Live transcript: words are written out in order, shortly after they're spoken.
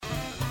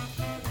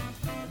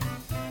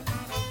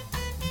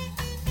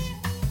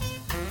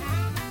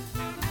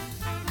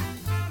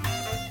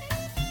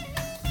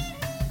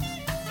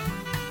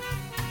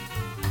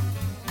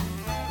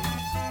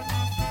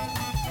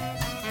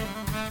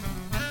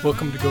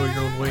Welcome to Go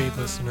Your Own Way,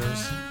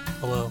 listeners.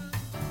 Hello.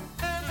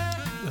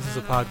 This is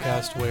a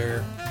podcast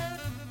where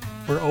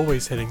we're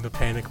always hitting the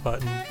panic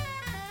button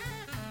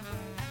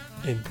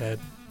in bed.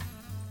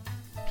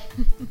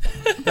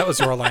 That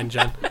was your line,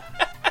 Jen.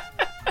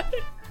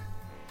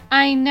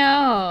 I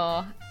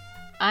know.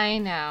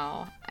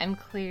 I'm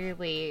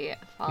clearly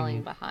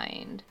falling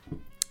behind.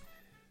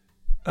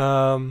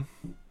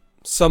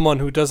 Someone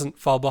who doesn't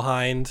fall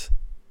behind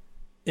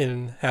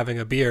in having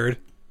a beard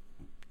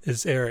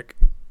is Eric.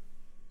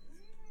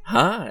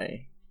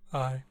 Hi.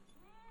 Hi.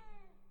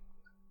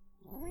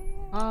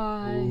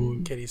 Hi.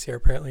 Kitty's here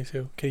apparently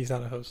too. Kitty's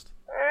not a host.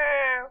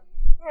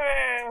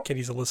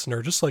 Kitty's a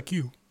listener, just like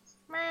you.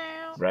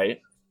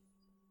 Right?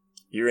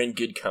 You're in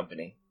good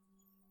company.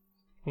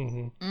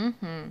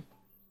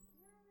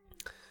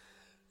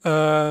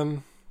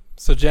 So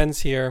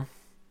Jen's here.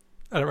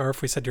 I don't remember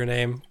if we said your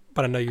name,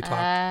 but I know you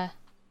talked.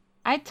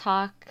 I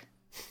talk.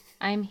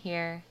 I'm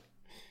here.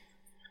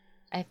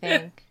 I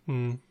think.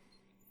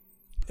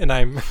 And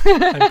I'm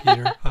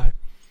Peter. Hi.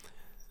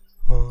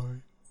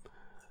 Hi.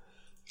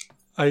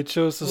 I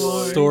chose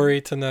this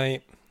story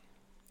tonight.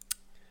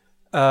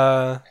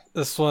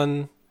 This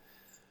one,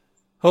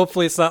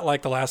 hopefully it's not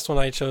like the last one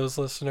I chose,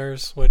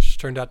 listeners, which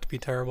turned out to be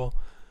terrible.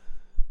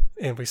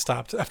 And we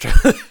stopped after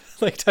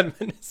like 10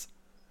 minutes.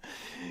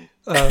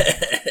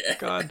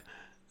 God.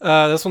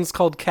 This one's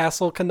called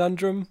Castle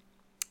Conundrum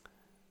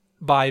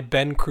by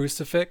Ben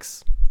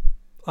Crucifix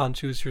on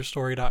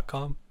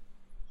ChooseYourStory.com.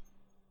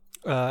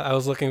 I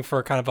was looking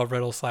for kind of a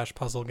riddle /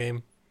 puzzle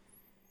game.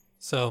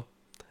 So,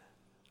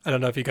 I don't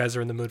know if you guys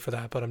are in the mood for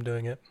that, but I'm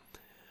doing it.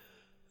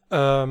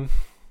 The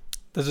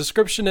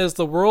description is,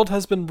 the world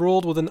has been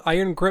ruled with an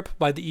iron grip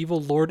by the evil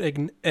Lord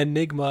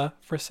Enigma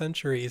for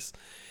centuries.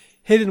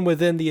 Hidden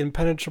within the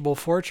impenetrable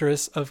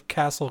fortress of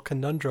Castle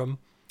Conundrum,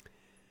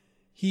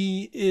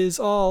 he is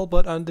all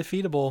but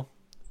undefeatable.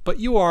 But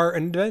you are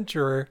an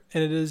adventurer,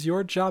 and it is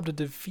your job to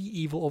defeat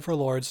evil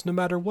overlords, no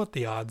matter what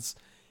the odds.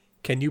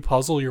 Can you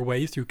puzzle your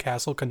way through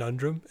Castle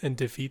Conundrum and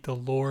defeat the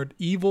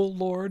evil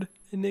Lord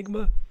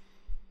Enigma?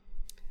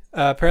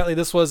 Apparently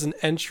this was an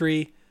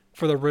entry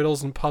for the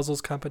Riddles and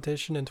Puzzles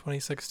competition in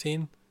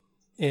 2016,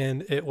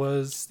 and it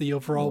was the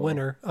overall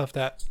winner of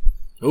that.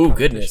 Oh,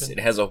 goodness,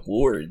 it has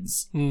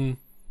awards.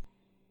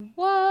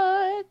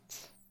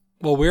 What?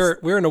 Well,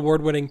 we're an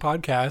award-winning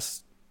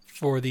podcast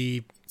for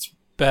the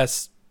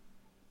best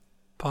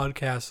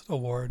podcast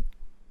award.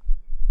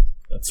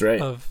 That's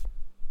right. Of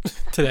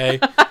today.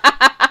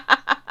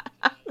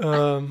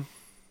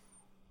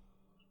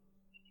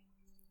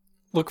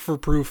 Look for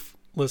proof,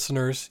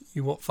 listeners.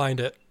 You won't find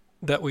it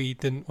that we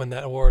didn't win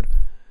that award.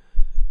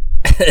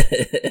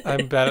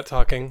 I'm bad at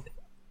talking.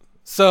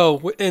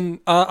 So,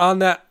 on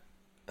that,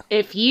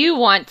 If you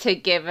want to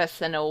give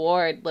us an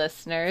award,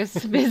 listeners,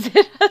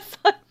 visit us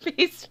on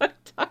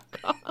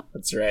Facebook.com.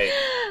 That's right.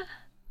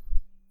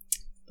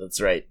 That's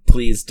right.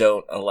 Please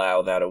don't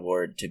allow that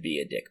award to be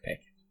a dick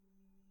pic.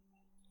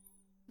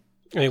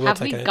 I mean, Have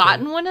we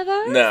gotten one of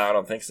those? No, I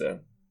don't think so.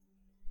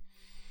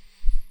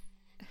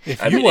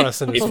 If you want to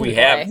send us if we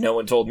have, no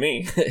one told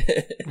me.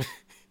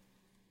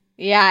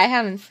 Yeah, I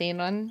haven't seen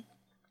one.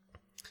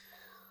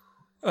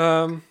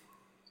 Well,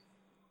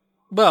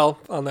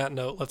 on that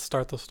note, let's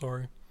start the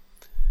story.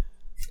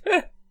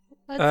 Let's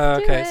do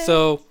okay, it.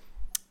 so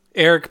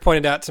Eric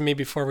pointed out to me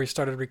before we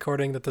started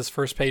recording that this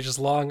first page is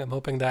long. I'm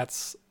hoping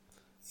that's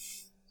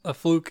a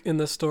fluke in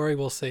this story.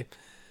 We'll see.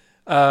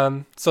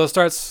 So it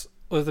starts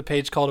with a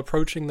page called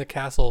Approaching the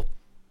Castle.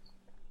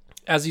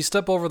 As you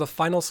step over the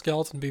final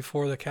skeleton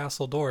before the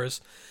castle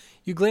doors,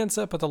 you glance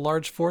up at the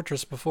large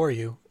fortress before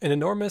you, an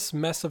enormous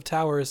mess of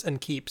towers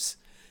and keeps.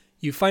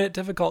 You find it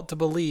difficult to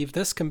believe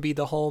this can be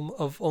the home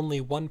of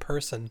only one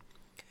person.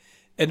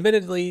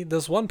 Admittedly,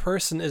 this one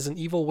person is an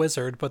evil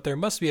wizard, but there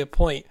must be a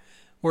point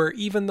where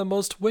even the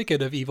most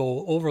wicked of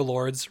evil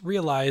overlords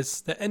realize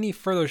that any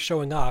further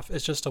showing off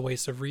is just a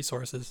waste of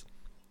resources.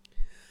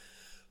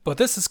 But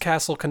this is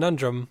Castle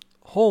Conundrum,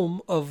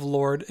 home to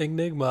Lord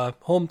Enigma,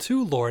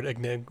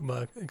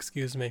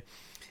 excuse me.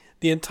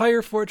 The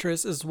entire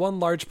fortress is one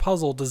large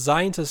puzzle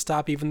designed to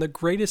stop even the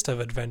greatest of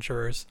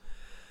adventurers.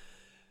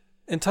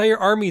 Entire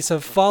armies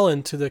have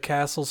fallen to the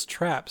castle's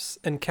traps,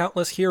 and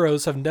countless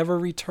heroes have never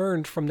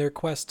returned from their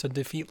quest to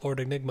defeat Lord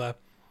Enigma.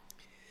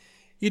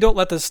 You don't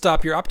let this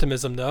stop your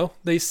optimism, though.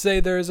 They say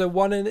there is a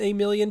 1 in a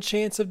million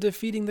chance of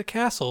defeating the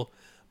castle,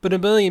 but 1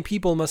 million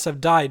people must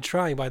have died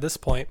trying by this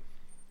point.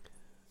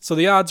 So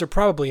the odds are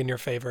probably in your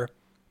favor.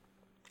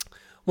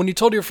 When you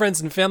told your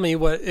friends and family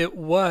what it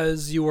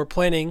was you were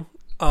planning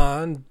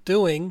on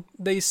doing,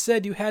 they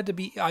said you had to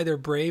be either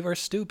brave or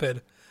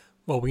stupid.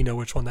 Well, we know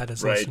which one that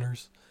is, right.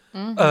 Listeners.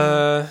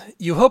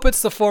 You hope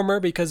it's the former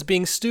because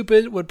being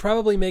stupid would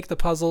probably make the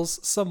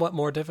puzzles somewhat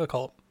more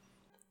difficult.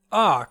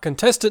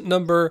 Contestant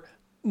number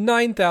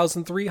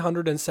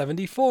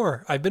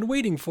 9,374. I've been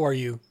waiting for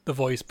you, the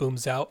voice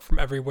booms out from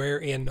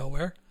everywhere and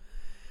nowhere.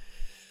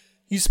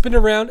 You spin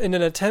around in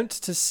an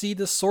attempt to see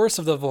the source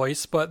of the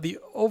voice, but the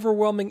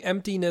overwhelming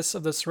emptiness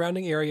of the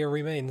surrounding area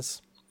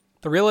remains.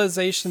 The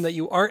realization that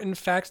you aren't in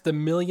fact the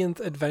millionth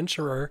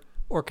adventurer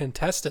or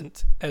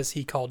contestant, as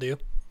he called you,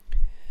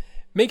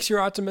 makes your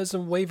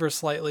optimism waver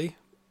slightly,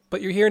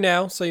 but you're here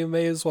now, so you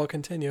may as well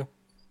continue.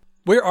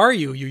 Where are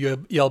you?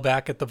 You yell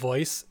back at the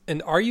voice,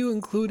 and are you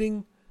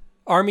including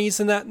armies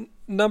in that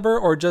number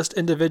or just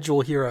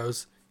individual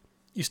heroes?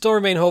 You still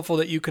remain hopeful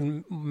that you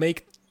can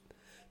make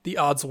the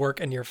odds work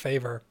in your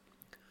favor.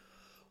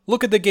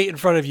 Look at the gate in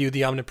front of you,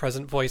 the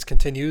omnipresent voice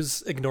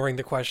continues, ignoring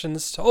the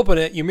questions. To open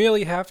it, you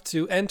merely have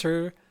to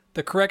enter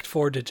the correct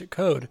 4-digit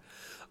code.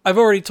 I've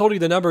already told you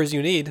the numbers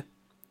you need,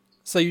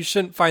 so you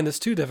shouldn't find this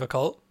too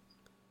difficult.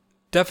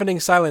 Deafening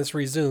silence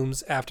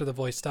resumes after the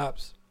voice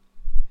stops.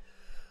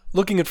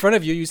 Looking in front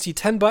of you, you see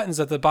 10 buttons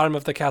at the bottom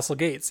of the castle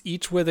gates,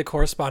 each with a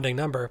corresponding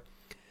number.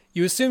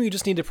 You assume you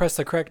just need to press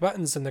the correct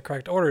buttons in the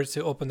correct order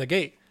to open the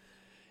gate.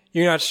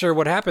 You're not sure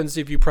what happens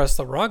if you press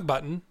the wrong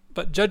button,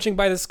 but judging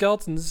by the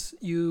skeletons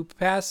you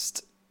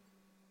passed,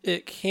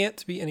 it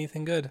can't be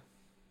anything good.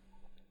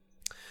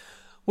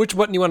 Which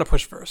button do you want to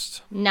push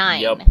first?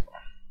 9. Yep.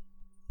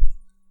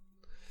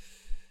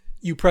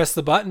 You press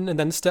the button and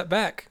then step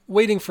back,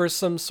 waiting for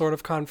some sort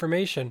of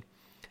confirmation.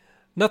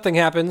 Nothing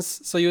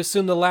happens, so you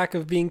assume the lack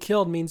of being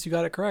killed means you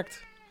got it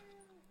correct.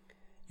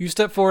 You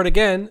step forward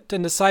again to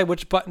decide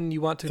which button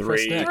you want to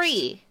press next.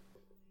 3.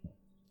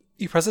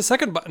 You press the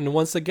second button, and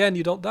once again,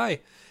 you don't die.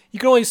 You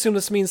can only assume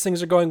this means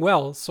things are going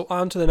well, so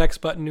on to the next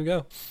button you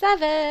go.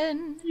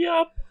 7.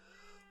 Yep.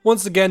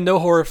 Once again, no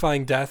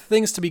horrifying death.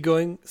 Things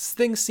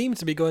seem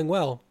to be going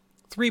well.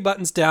 3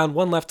 buttons down,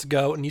 1 left to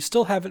go, and you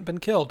still haven't been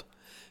killed.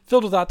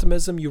 Filled with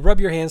optimism, you rub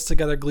your hands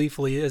together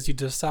gleefully as you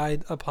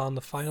decide upon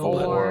the final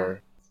button.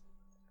 4.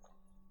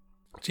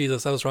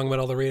 Jesus, I was wrong about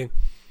all the reading.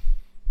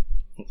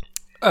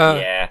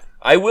 Yeah.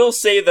 I will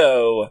say,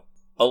 though,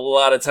 a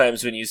lot of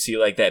times when you see,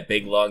 like, that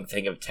big, long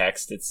thing of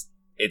text,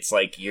 it's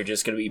like you're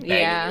just going to be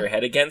banging your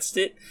head against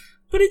it.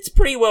 But it's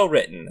pretty well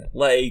written.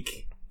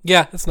 Like...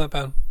 Yeah, it's not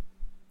bad.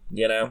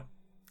 You know?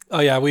 Oh,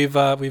 yeah, we've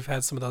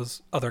had some of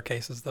those other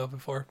cases, though,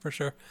 before, for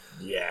sure.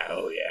 Yeah,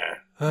 oh,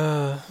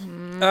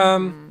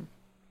 yeah.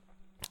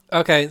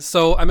 Okay,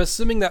 so I'm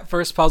assuming that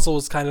first puzzle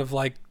was kind of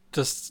like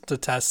just to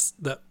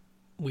test that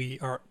we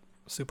aren't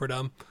super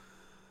dumb.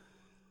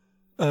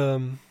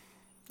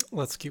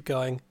 Let's keep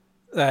going.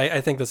 I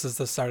think this is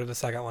the start of the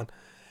second one.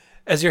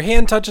 As your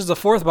hand touches the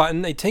 4th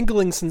button, a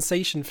tingling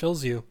sensation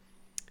fills you.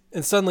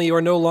 And suddenly you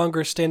are no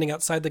longer standing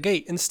outside the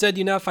gate. Instead,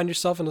 you now find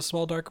yourself in a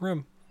small dark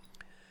room.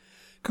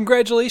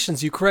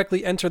 Congratulations, you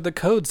correctly entered the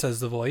code, says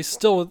the voice,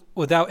 still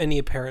without any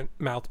apparent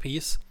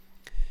mouthpiece.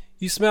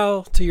 You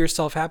smile to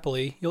yourself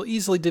happily. You'll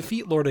easily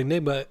defeat Lord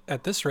Enigma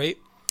at this rate.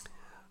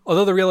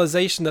 Although the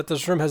realization that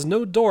this room has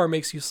no door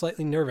makes you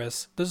slightly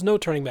nervous, there's no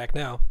turning back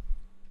now.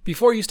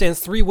 Before you stands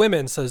 3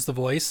 women, says the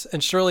voice,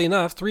 and surely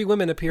enough, 3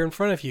 women appear in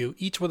front of you,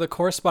 each with a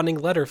corresponding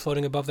letter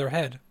floating above their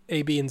head,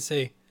 A, B, and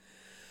C.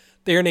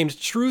 They are named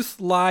Truth,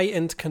 Lie,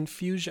 and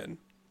Confusion.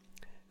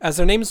 As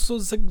their names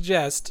will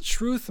suggest,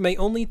 truth may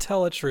only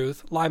tell a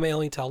truth, lie may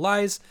only tell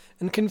lies,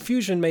 and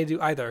confusion may do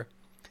either.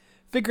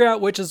 Figure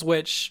out which is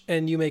which,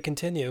 and you may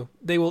continue.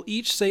 They will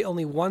each say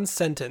only one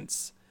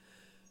sentence,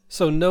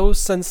 so no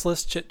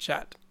senseless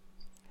chit-chat.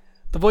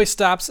 The voice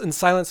stops, and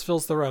silence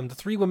fills the room. The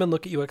 3 women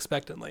look at you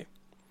expectantly.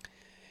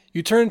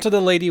 You turn to the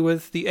lady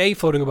with the A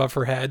floating above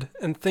her head,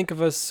 and think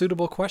of a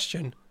suitable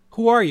question.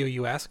 Who are you,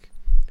 you ask.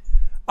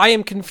 I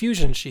am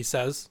Confusion, she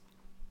says.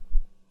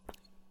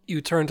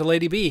 You turn to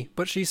Lady B,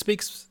 but she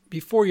speaks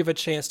before you have a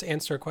chance to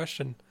answer a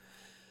question.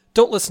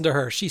 Don't listen to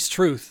her, she's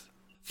Truth.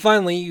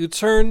 Finally, you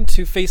turn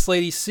to face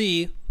Lady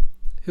C,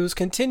 who's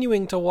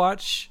continuing to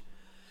watch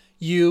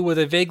you with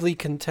a vaguely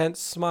content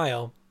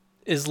smile.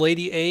 Is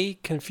Lady A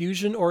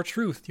Confusion or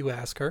Truth, you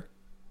ask her.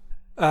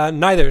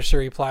 Neither, she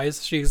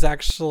replies. She is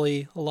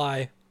actually a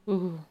lie.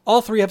 Ooh.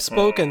 All 3 have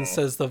spoken,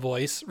 says the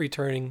voice,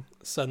 returning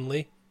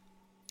suddenly.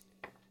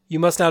 You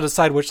must now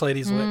decide which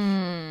lady's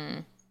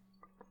which.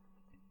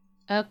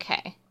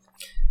 Okay.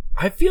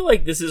 I feel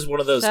like this is one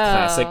of those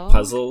classic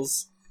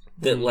puzzles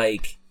that,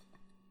 like,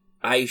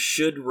 I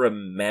should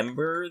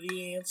remember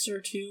the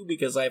answer to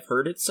because I've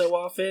heard it so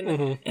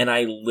often, and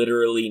I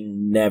literally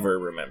never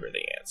remember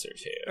the answer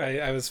to.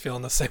 I was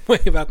feeling the same way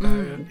about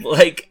that.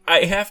 Like,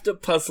 I have to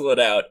puzzle it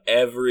out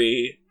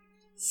every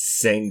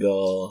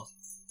single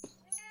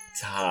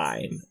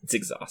time. It's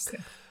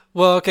exhausting.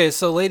 Well, okay,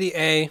 so Lady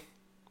A,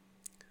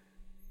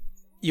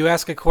 you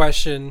ask a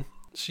question,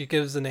 she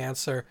gives an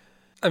answer.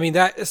 I mean,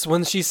 that is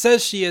when she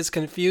says she is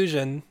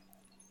Confusion,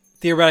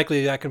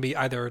 theoretically that can be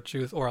either a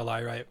truth or a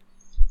lie, right?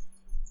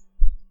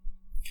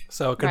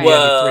 So it could be any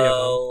 3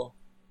 of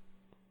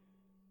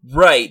them.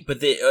 Right, but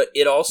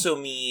it also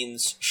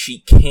means she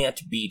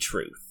can't be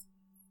Truth.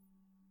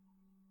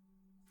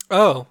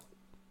 Oh,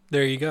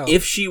 there you go.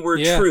 If she were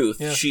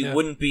Truth, she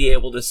wouldn't be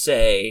able to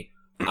say,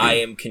 I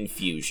am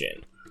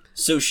Confusion.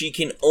 So she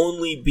can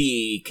only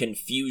be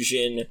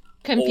Confusion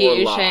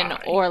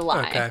or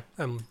lie. Okay,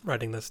 I'm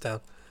writing this down.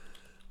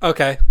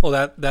 Okay,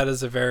 well that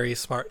is a very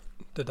smart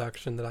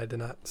deduction that I did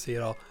not see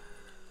at all.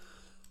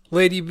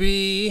 Lady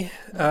B.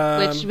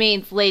 Which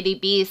means Lady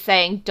B is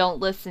saying, don't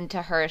listen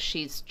to her,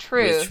 she's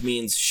truth. Which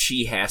means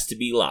she has to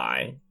be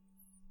lie.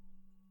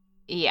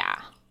 Yeah.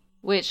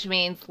 Which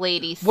means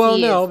Lady C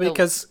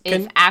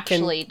is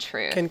actually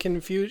true.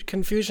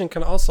 Confusion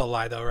can also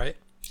lie, though, right?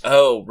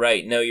 Oh,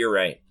 right. No, you're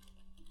right.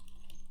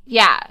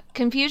 Yeah,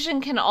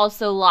 confusion can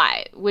also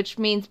lie, which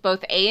means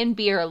both A and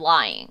B are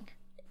lying.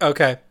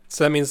 Okay,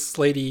 so that means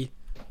Lady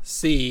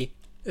C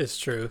is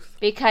truth.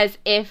 Because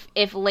if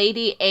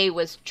Lady A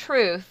was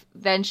truth,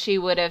 then she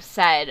would have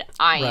said,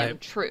 I am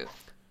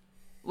truth.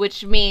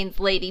 Which means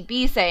Lady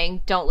B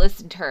saying, don't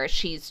listen to her,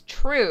 she's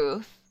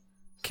truth.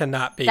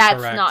 Cannot be correct.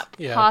 That's not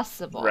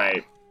possible.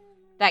 Right.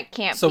 That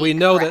can't be So we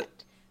know that.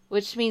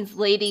 Which means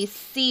Lady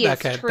C is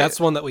truth. That's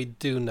one that we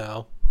do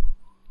know.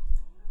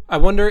 I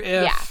wonder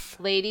if... Yeah,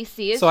 Lady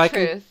C is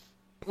truth,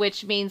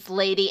 which means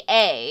Lady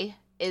A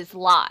is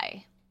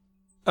lie.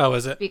 Oh,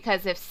 is it?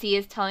 Because if C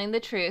is telling the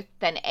truth,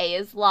 then A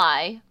is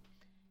lie,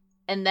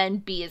 and then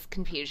B is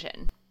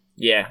confusion.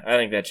 Yeah, I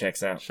think that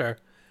checks out. Sure.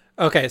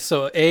 Okay,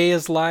 so A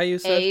is lie, you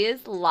said? A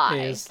is lie.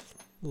 A is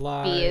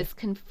lie. B is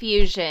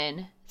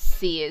confusion.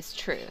 C is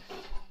truth.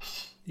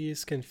 B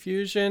is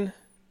confusion.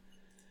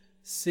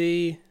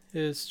 C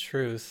is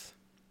truth.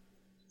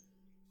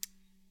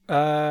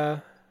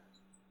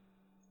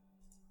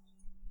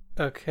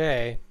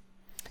 Okay.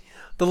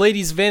 The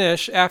ladies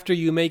vanish after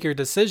you make your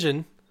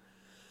decision.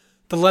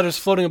 The letters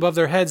floating above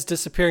their heads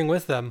disappearing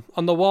with them.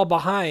 On the wall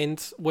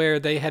behind, where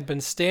they had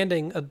been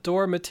standing, a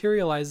door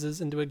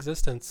materializes into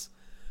existence.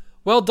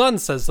 Well done,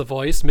 says the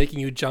voice, making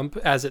you jump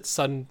at its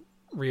sudden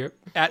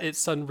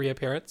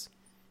reappearance.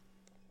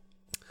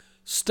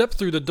 Step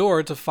through the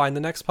door to find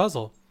the next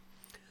puzzle.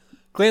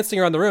 Glancing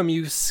around the room,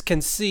 you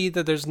can see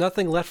that there's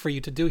nothing left for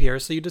you to do here,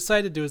 so you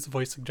decide to do as the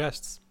voice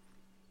suggests.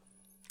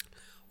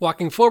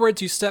 Walking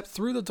forwards, you step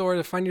through the door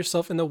to find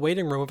yourself in the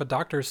waiting room of a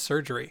doctor's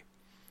surgery.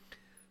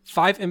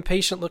 5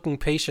 impatient-looking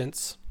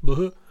patients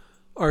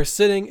are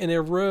sitting in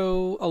a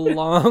row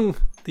along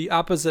the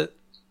opposite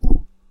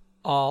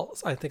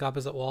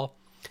wall.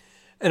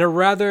 And a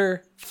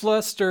rather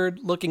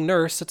flustered-looking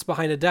nurse sits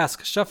behind a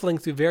desk, shuffling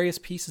through various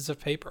pieces of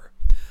paper.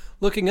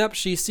 Looking up,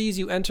 she sees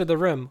you enter the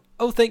room.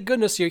 Oh, thank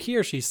goodness you're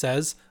here, she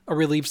says, a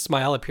relieved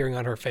smile appearing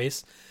on her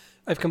face.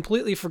 I've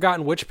completely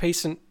forgotten which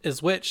patient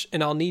is which,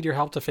 and I'll need your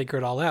help to figure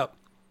it all out.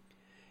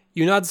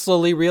 You nod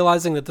slowly,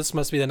 realizing that this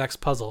must be the next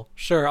puzzle.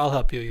 Sure, I'll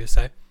help you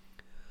say.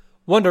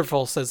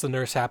 Wonderful, says the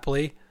nurse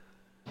happily.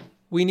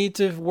 We need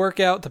to work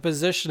out the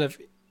position of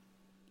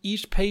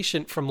each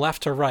patient from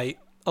left to right,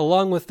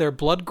 along with their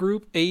blood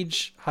group,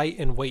 age, height,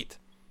 and weight.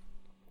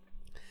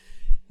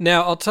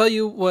 Now, I'll tell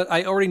you what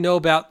I already know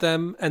about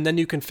them, and then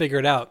you can figure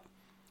it out.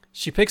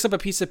 She picks up a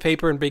piece of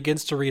paper and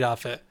begins to read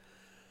off it.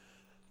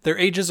 Their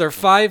ages are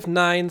 5,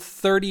 9,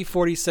 30,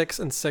 46,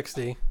 and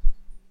 60.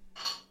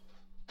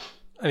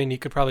 I mean, you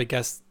could probably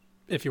guess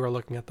if you were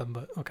looking at them,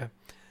 but okay.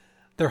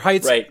 Their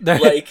heights... Right,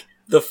 like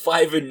the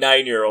 5 and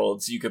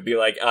 9-year-olds, you could be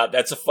like,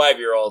 that's a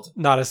 5-year-old.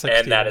 Not a 60.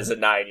 And that is a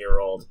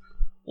 9-year-old.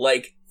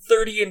 Like,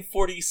 30 and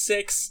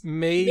 46?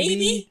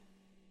 Maybe?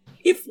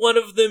 If one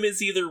of them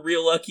is either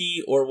real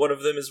lucky or one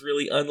of them is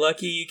really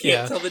unlucky, you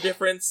can't tell the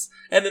difference.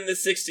 And then the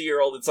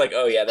 60-year-old, it's like,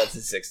 oh yeah, that's a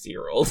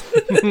 60-year-old.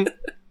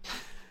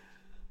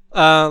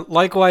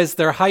 Likewise,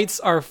 their heights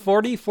are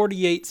 40,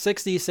 48,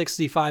 60,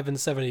 65, and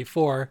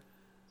 74.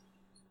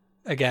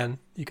 Again,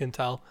 you can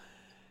tell.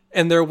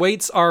 And their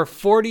weights are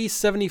 40,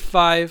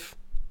 75,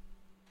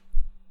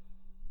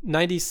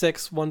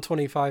 96,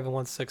 125, and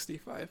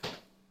 165.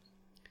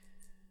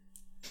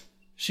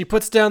 She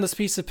puts down this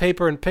piece of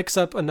paper and picks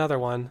up another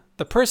one.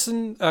 The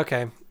person...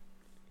 Okay.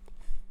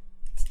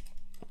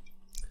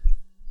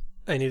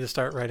 I need to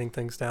start writing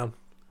things down.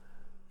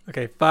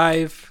 Okay,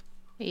 5...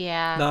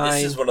 Yeah. 9.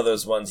 This is one of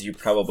those ones you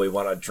probably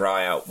want to draw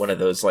out one of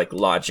those, like,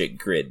 logic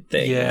grid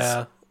things.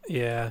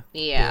 Yeah.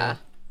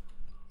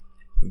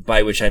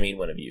 By which I mean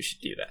one of you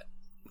should do that.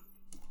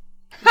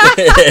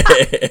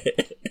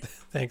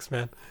 Thanks,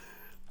 man.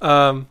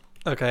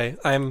 Okay,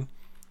 I'm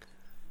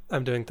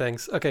doing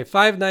things. Okay,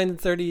 5, 9,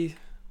 30,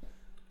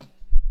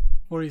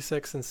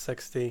 46, and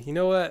 60. You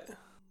know what?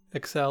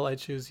 Excel, I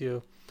choose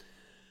you.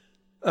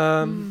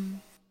 No,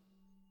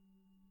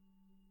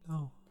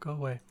 go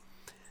away.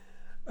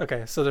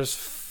 Okay, so there's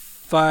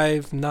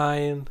 5,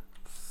 9,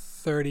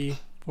 30,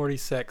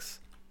 46,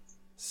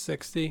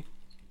 60.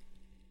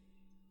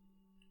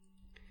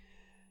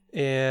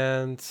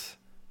 And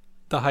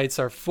the heights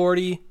are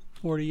 40,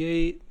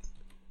 48,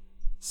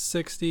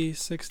 60,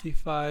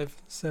 65,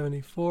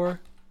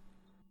 74.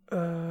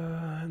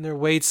 And their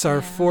weights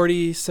are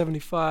 40,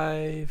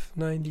 75,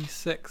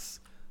 96,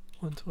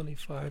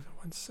 125, and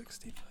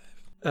 165.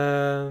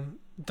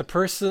 The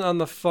person on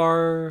the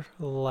far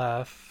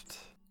left...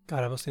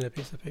 God, I almost need a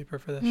piece of paper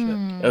for this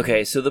shit.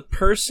 Okay, so the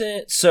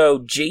person... So,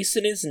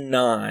 Jason is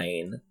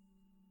 9.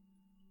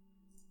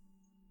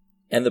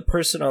 And the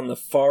person on the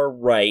far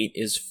right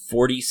is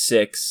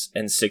 46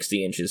 and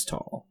 60 inches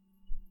tall.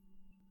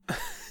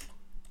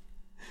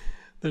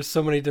 There's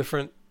so many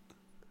different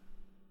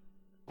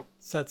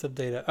sets of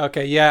data.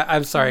 Okay, yeah,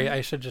 I'm sorry.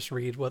 I should just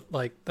read what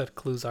like the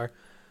clues are.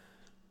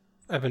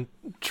 I've been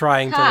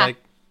trying to like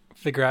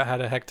figure out how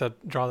the heck to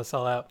draw this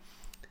all out.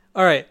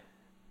 All right.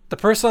 The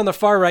person on the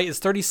far right is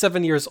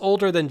 37 years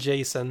older than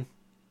Jason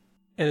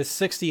and is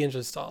 60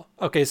 inches tall.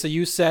 Okay, so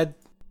you said,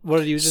 what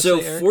did you just say,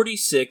 Eric? So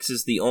 46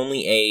 is the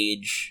only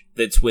age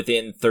that's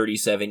within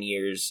 37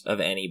 years of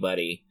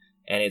anybody,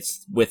 and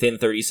it's within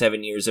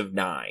 37 years of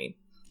 9.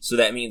 So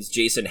that means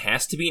Jason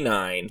has to be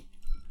 9,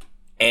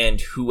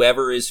 and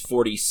whoever is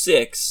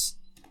 46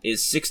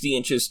 is 60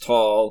 inches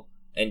tall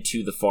and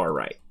to the far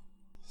right.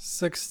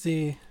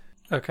 60.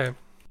 Okay.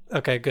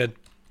 Okay, good.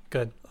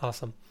 Good.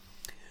 Awesome.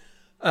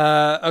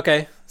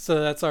 Okay, so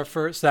that's our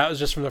first. That was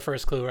just from the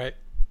first clue, right?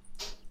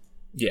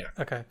 Yeah.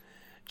 Okay.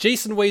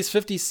 Jason weighs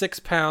 56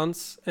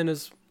 pounds and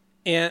is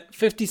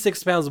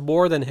 56 pounds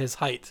more than his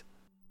height.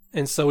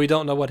 And so we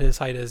don't know what his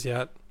height is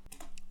yet,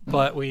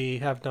 but we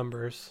have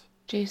numbers.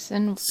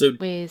 Jason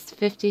weighs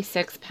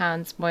 56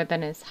 pounds more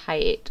than his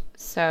height.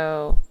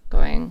 So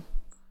going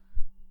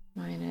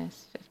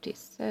minus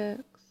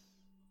 56.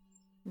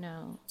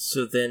 No.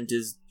 So then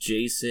does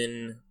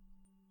Jason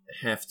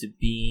have to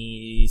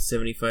be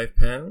 75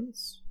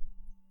 pounds?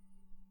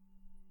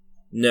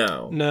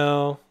 No.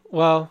 No.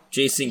 Well,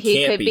 Jason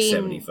can't be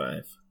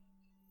 75.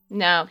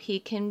 No, he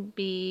can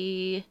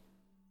be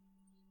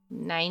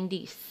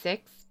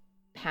 96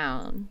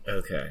 pounds.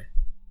 Okay.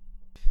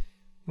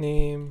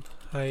 Name,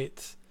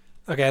 height.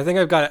 Okay, I think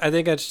I've got it. I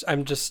think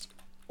I'm just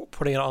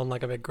putting it on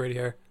like a big grid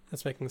here.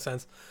 That's making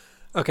sense.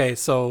 Okay,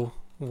 so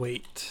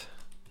weight.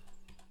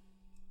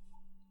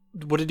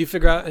 What did you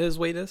figure out his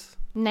weight is?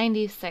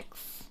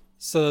 96.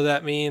 So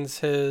that means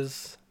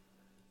his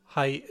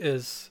height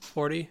is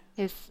 40?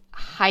 His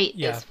height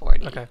is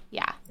 40. Okay.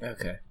 Yeah.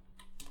 Okay.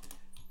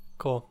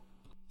 Cool.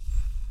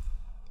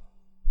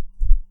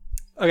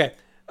 Okay.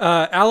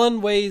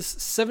 Alan weighs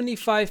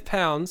 75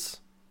 pounds.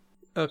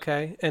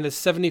 Okay. And is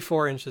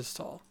 74 inches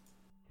tall.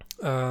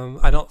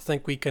 I don't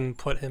think we can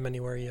put him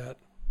anywhere yet.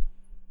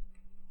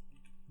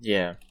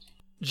 Yeah.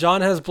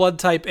 John has blood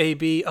type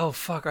AB. Oh,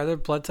 fuck. Are there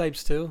blood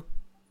types too?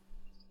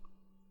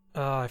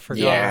 Oh, I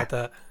forgot about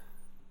that.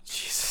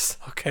 Jesus.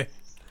 Okay.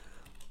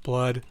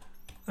 Blood.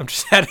 I'm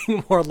just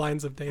adding more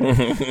lines of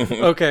data.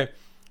 Okay.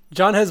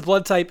 John has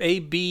blood type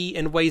AB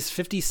and weighs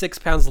 56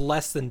 pounds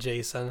less than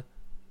Jason.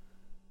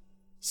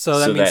 So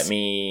that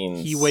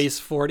means he weighs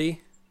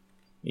 40?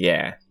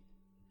 Yeah.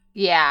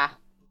 Yeah.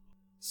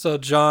 So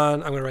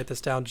John, I'm going to write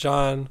this down.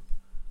 John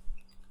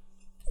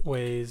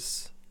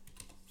weighs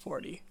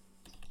 40.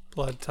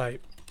 Blood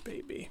type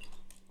baby.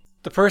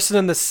 The person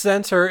in the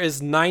center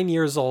is 9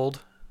 years old.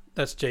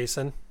 That's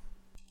Jason.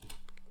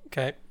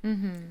 Okay.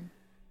 Mm-hmm.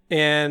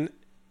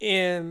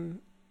 And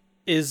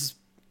is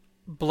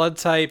blood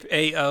type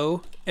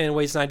AO and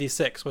weighs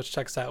 96, which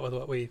checks out with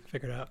what we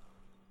figured out.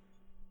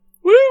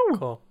 Woo!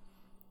 Cool.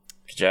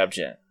 Good job,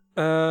 Jen.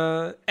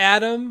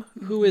 Adam,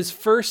 who is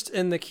first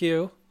in the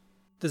queue.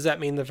 Does that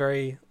mean the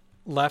very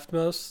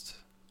leftmost?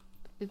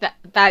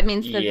 That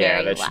means the very left.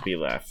 Yeah, that should be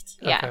left.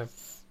 Yes. Okay.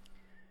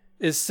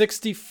 Is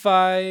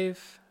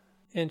 65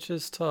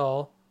 inches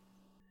tall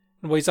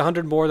and weighs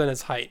 100 more than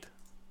his height.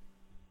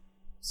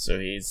 So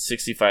he's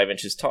 65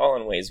 inches tall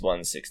and weighs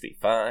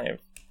 165.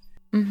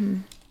 Mm-hmm.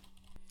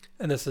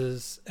 And this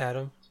is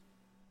Adam?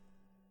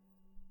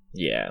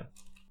 Yeah.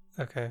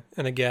 Okay.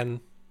 And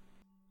again,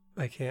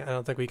 I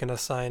don't think we can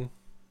assign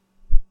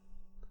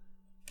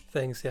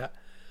things yet.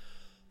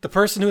 The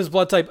person who is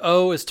blood type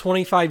O is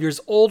 25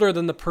 years older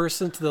than the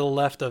person to the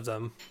left of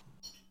them.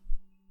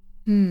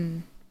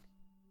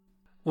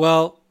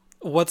 Well,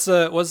 what's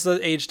the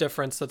age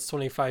difference that's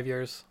 25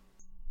 years?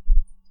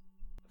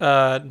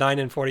 9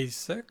 and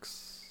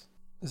 46?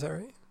 Is that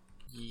right?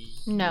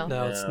 No.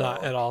 No, it's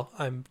not at all.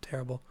 I'm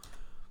terrible.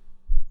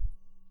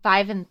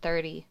 5 and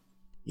 30.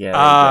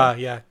 Yeah.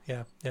 Yeah.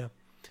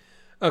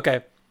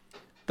 Okay.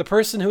 The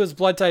person who is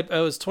blood type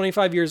O is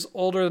 25 years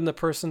older than the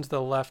person to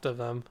the left of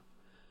them.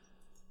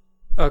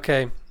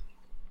 Okay.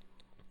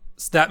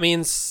 So that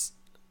means...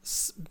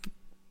 So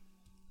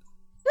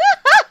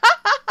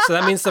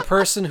that means the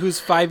person who's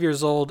 5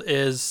 years old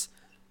is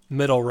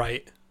middle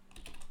right.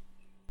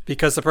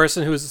 Because the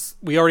person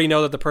we already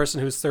know that the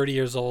person who's 30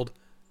 years old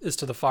is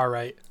to the far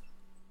right.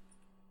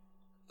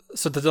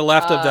 So to the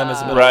left of them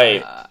is middle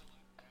right.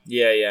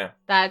 Yeah.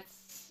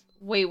 That's...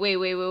 Wait.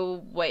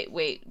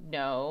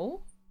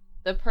 No.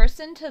 The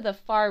person to the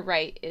far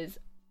right is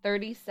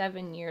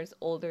 37 years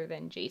older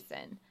than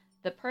Jason.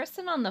 The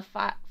person on the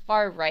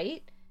far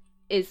right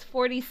is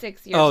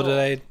 46 years old. Oh, did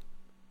I...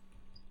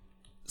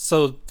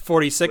 So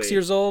 46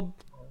 years old?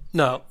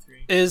 No.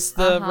 Is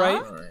the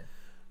right?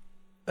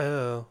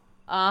 Oh.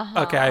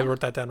 Okay, I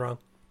wrote that down wrong.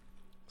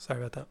 Sorry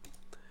about that.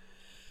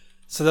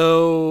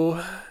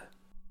 So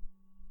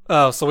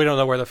we don't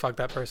know where the fuck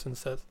that person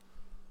sits.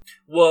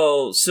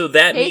 Well, so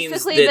that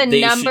basically means that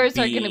the numbers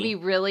are going to be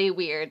really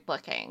weird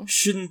looking.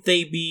 Shouldn't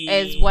they be?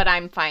 Is what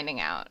I'm finding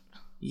out.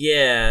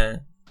 Yeah.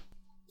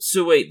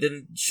 So wait,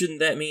 then shouldn't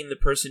that mean the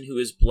person who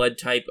is blood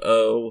type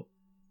O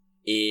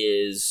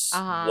is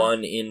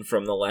one in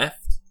from the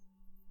left?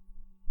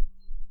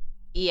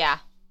 Yeah.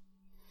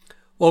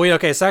 Well,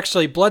 okay, so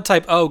actually blood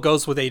type O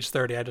goes with age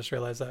 30. I just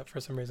realized that for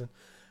some reason.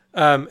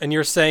 And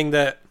you're saying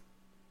that,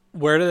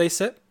 where do they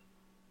sit?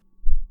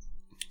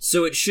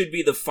 So it should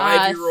be the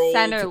 5-year-old,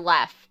 center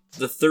left,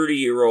 the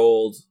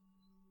 30-year-old,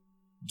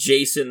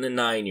 Jason the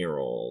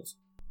 9-year-old,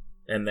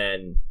 and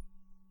then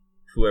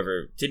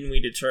whoever. Didn't we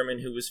determine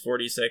who was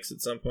 46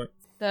 at some point?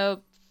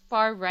 The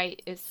far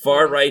right is 46.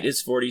 Far right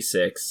is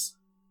 46.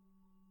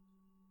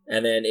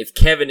 And then if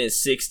Kevin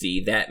is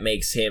 60, that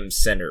makes him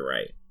center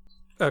right.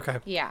 Okay.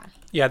 Yeah.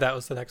 Yeah, that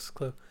was the next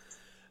clue.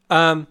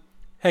 Hang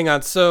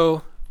on.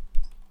 So,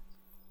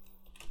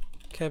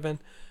 Kevin.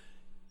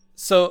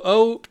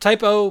 So,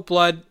 type O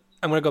blood.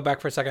 I'm going to go back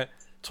for a second.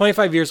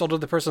 25 years older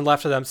than the person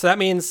left of them. So that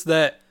means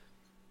that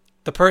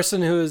the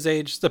person who is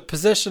the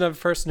position of a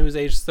person who is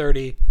age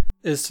 30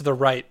 is to the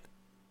right.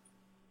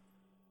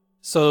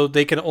 So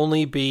they can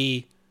only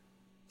be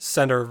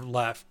center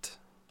left.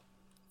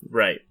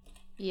 Right.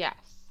 Yes.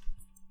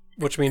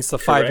 Which means the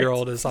Correct.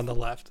 5-year-old is on the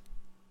left.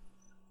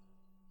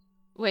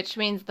 Which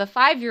means the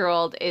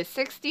 5-year-old is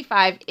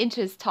 65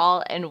 inches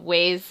tall and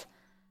weighs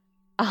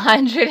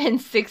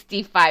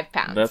 165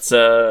 pounds. That's it's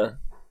a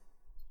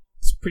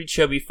pretty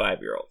chubby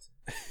 5-year-old.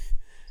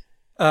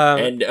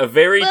 And a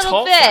very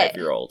tall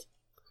 5-year-old.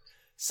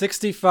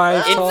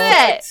 65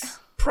 tall.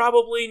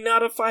 Probably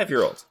not a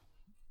 5-year-old.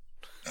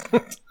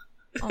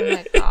 Oh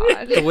my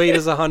god. The weight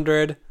is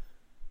 100.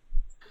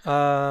 We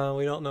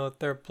don't know what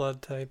their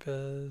blood type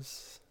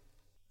is.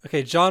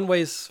 Okay, John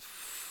weighs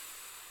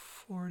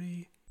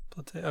 40.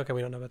 Blood type. Okay,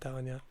 we don't know about that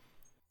one yet.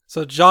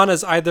 So John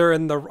is either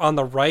on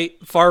the right,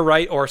 far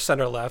right, or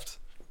center left.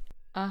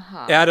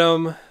 Uh-huh.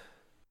 Adam.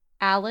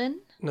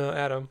 Alan? No,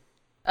 Adam.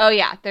 Oh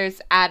yeah, there's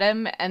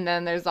Adam, and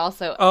then there's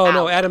also Alan.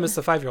 No, Adam is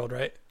the 5-year-old,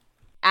 right?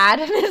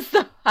 Adam is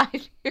the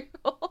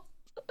 5-year-old.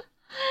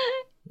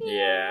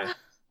 Yeah.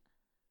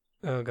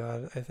 Oh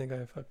god, I think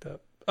I fucked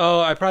up.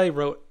 Oh, I probably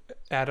wrote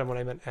Adam when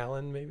I meant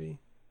Alan, maybe.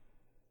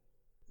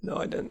 No,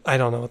 I didn't. I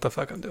don't know what the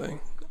fuck I'm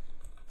doing.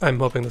 I'm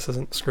hoping this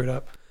isn't screwed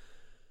up.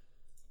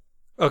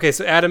 Okay,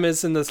 so Adam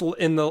is on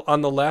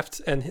the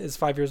left and is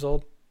 5 years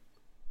old.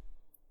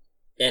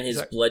 And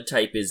his blood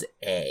type is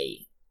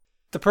A.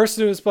 The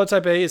person who is blood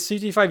type A is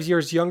 65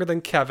 years younger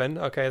than Kevin.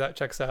 Okay, that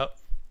checks out.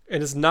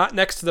 And is not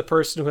next to the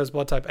person who has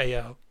blood type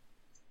AO,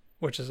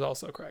 which is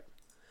also correct.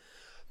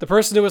 The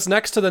person who is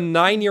next to the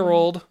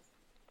 9-year-old,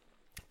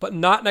 but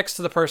not next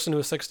to the person who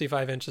is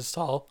 65 inches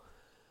tall,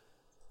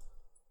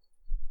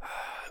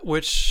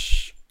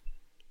 which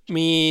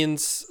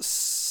means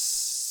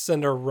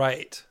center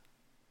right.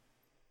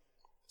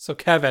 So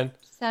Kevin.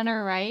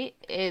 Center right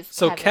is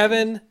So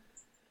Kevin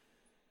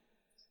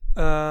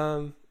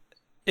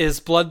is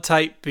blood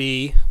type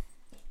B.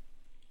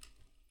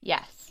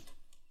 Yes.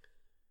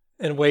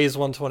 And weighs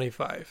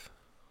 125.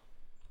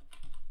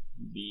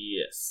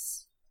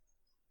 Yes.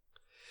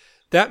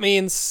 That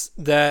means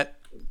that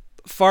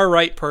far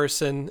right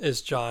person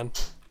is John.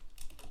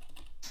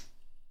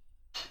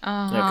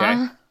 Uh-huh.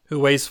 Okay. Who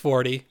weighs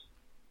 40.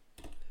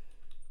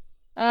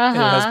 And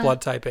has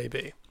blood type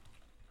AB.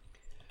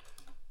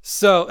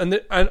 So,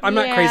 and I'm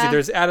not crazy.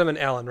 There's Adam and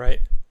Alan,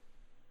 right?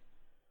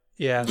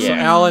 Yeah. So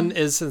Alan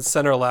is in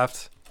center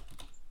left,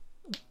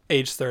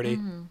 age 30.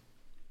 Mm-hmm.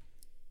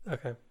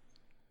 Okay.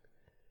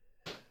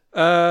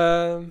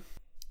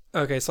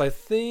 Okay, so I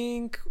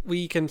think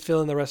we can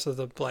fill in the rest of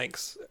the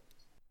blanks.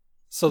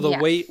 So the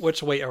weight,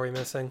 which weight are we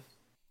missing?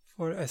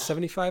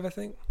 75, I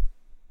think?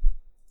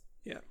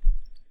 Yeah.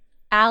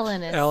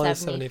 Alan is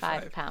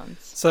 75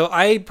 pounds. So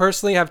I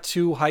personally have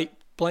 2 height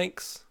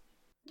blanks.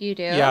 You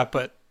do? Yeah,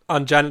 but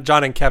on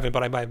John and Kevin,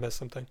 but I might have missed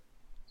something.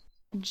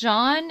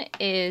 John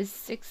is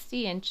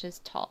 60 inches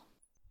tall.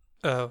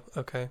 Oh,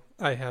 okay.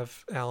 I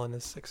have Alan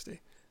is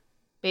 60.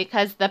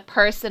 Because the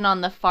person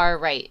on the far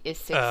right is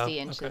 60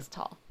 inches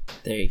tall.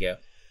 There you go.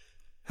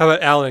 How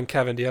about Alan and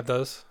Kevin? Do you have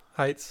those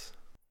heights?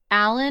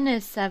 Alan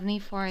is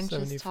 74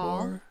 inches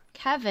tall.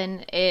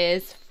 Kevin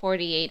is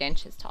 48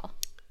 inches tall.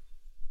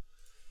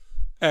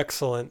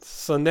 Excellent.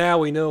 So now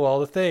we know all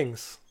the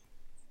things.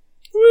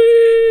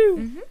 Woo!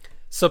 Mm-hmm.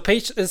 So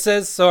it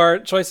says, so our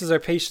choices are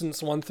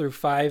patients 1 through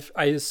 5.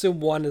 I assume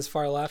 1 is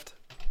far left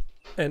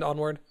and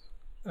onward.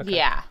 Okay.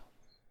 Yeah.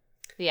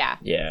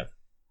 Yeah.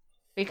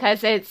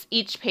 Because it's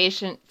each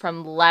patient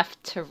from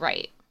left to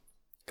right.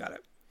 Got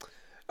it.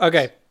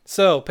 Okay.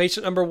 So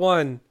patient number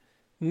 1,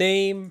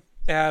 name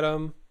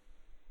Adam,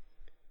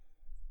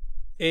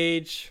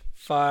 age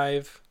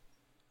 5,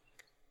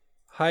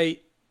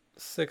 height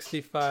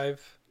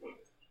 65,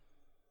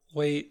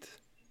 weight.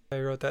 I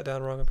wrote that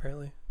down wrong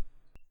apparently.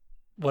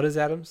 What is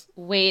Adam's?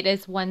 Weight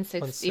is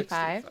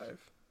 165.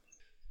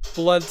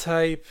 Blood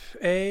type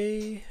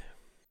A.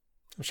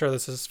 I'm sure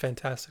this is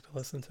fantastic to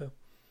listen to.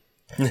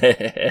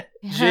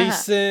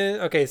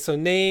 Jason. Okay, so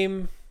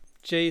name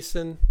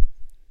Jason.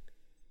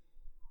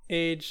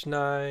 Age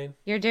 9.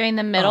 You're doing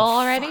the middle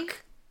already?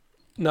 Fuck.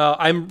 No,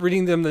 I'm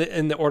reading them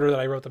in the order that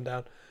I wrote them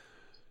down.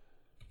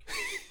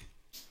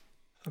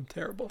 I'm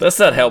terrible. That's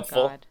not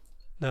helpful. God.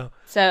 No.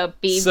 So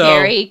be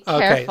very careful.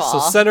 Okay, so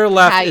center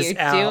left how is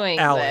you're doing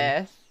Alan.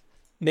 this.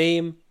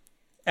 Name,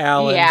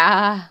 Alan.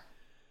 Yeah.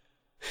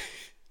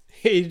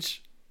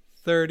 Age,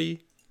 30.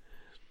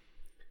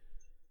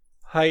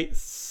 Height,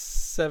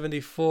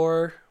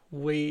 74.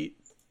 Weight,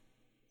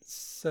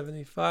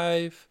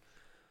 75.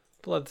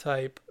 Blood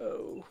type,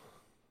 O.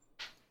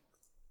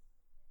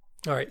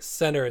 All right,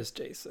 center is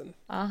Jason.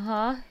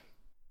 Uh-huh.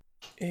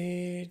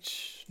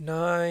 Age,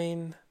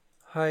 9.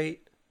 Height,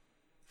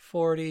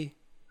 40.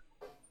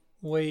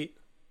 Weight,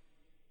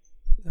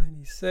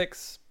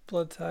 96.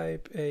 Blood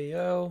type,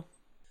 AO.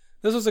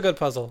 This was a good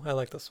puzzle. I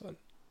like this one.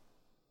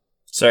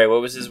 Sorry,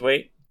 what was his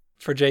weight?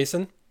 For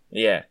Jason?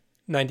 Yeah.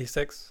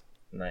 96.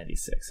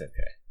 96,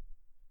 okay.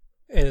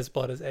 And his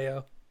blood is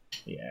AO.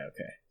 Yeah,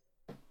 okay.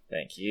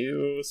 Thank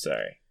you.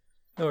 Sorry.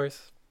 No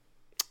worries.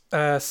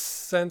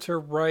 Center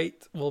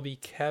right will be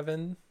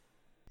Kevin.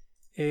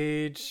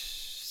 Age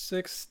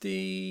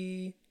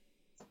 60.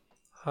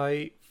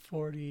 Height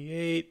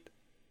 48.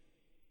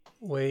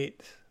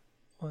 Weight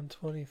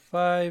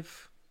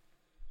 125.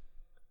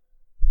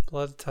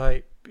 Blood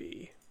type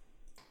B.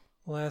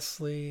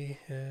 Lastly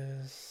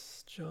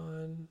is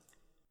John.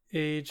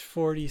 Age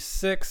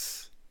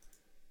 46.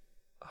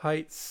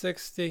 Height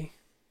 60.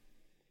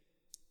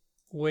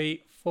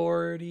 Weight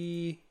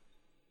 40.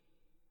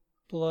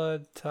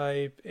 Blood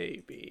type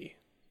AB.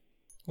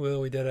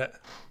 Will, we did it.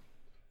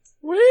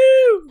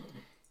 Woo!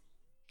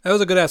 That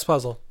was a good ass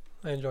puzzle.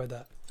 I enjoyed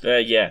that.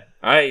 Yeah.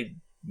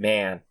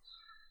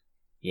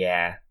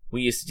 Yeah.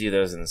 We used to do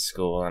those in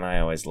school, and I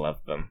always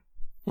loved them.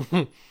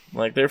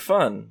 Like, they're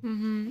fun.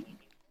 Mm-hmm.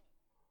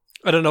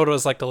 I don't know what it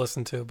was like to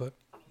listen to, but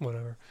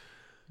whatever.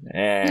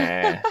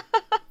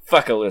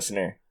 Fuck a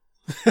listener.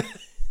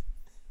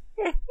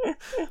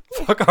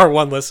 Fuck our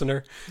one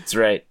listener. That's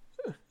right.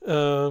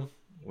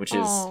 Which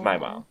is my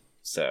mom.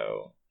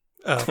 So.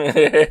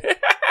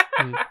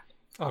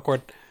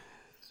 Awkward.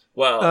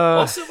 Well,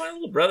 also my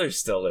little brother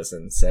still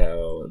listens,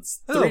 so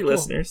it's 3 cool.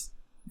 listeners.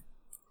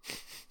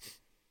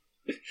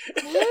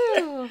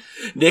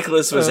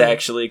 Nicholas was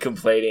actually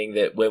complaining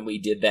that when we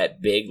did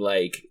that big,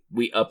 like,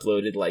 we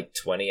uploaded like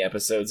 20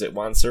 episodes at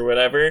once or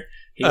whatever,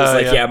 he was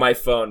like, yeah, my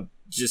phone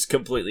just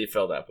completely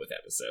filled up with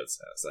episodes.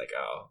 I was like,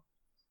 oh,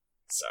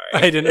 sorry.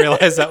 I didn't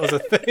realize that was a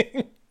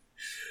thing.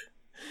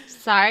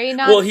 Sorry,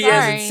 not well, he sorry.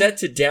 has it set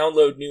to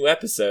download new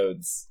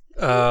episodes.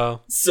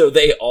 Oh. So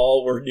they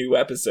all were new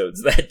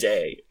episodes that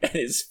day, and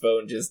his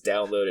phone just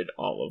downloaded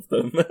all of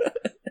them.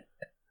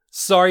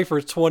 Sorry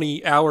for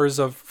 20 hours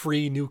of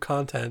free new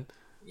content.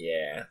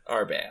 Yeah,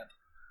 our bad.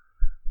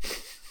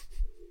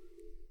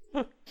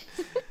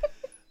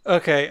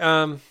 Okay,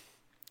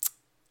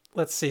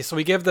 let's see. So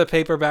we give the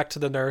paper back to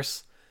the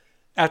nurse.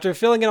 After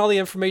filling in all the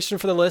information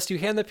for the list, you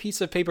hand the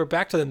piece of paper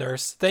back to the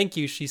nurse. Thank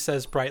you, she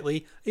says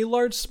brightly, a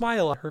large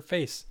smile on her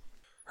face.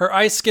 Her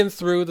eyes skim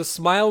through, the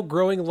smile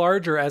growing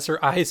larger as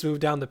her eyes move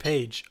down the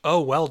page. Oh,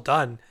 well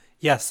done.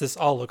 Yes, this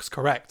all looks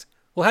correct.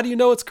 Well, how do you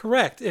know it's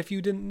correct if you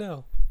didn't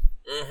know?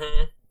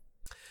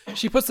 Mm-hmm.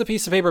 She puts the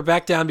piece of paper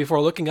back down before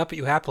looking up at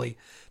you happily.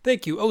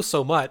 Thank you oh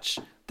so much.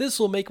 This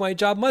will make my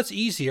job much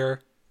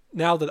easier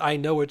now that I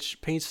know which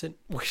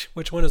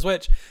one is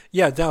which.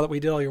 Yeah, now that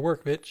we did all your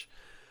work, bitch.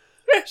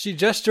 She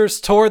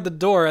gestures toward the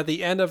door at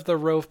the end of the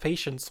row of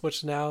patients,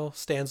 which now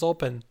stands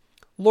open.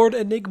 Lord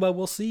Enigma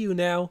will see you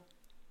now.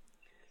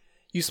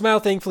 You smile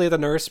thankfully at the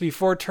nurse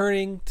before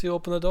turning to the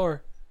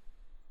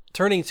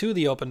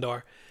open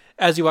door.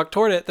 As you walk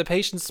toward it, the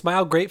patients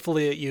smile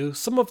gratefully at you,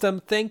 some of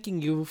them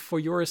thanking you for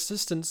your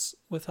assistance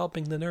with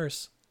helping the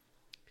nurse.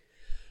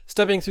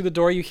 Stepping through the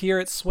door, you hear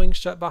it swing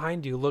shut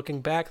behind you.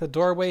 Looking back, the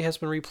doorway has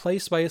been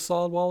replaced by a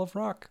solid wall of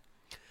rock.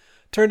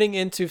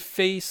 Turning to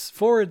face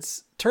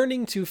forwards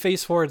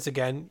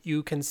again,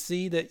 you can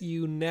see that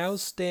you now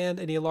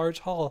stand in a large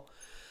hall,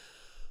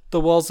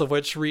 the walls of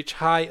which reach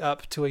high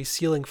up to a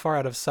ceiling far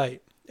out of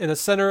sight. In the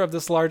center of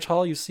this large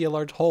hall, you see a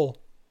large hole.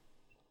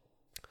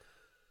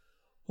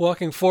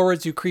 Walking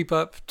forwards, you creep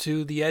up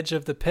to the edge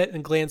of the pit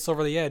and glance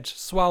over the edge.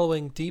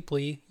 Swallowing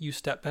deeply, you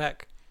step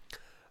back.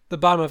 The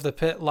bottom of the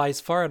pit lies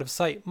far out of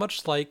sight,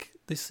 much like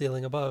the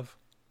ceiling above.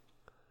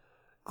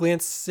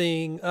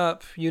 Glancing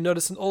up, you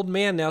notice an old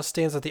man now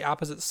stands at the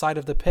opposite side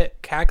of the pit,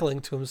 cackling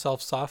to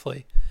himself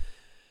softly.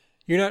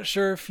 You're not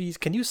sure if he's...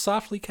 Can you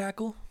softly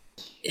cackle?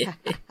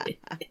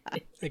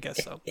 I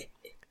guess so.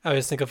 I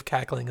always think of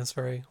cackling as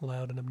very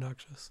loud and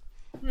obnoxious.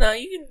 No,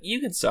 you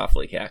can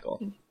softly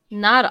cackle.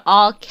 Not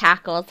all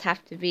cackles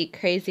have to be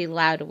crazy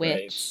loud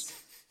witch.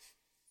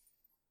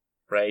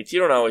 Right. You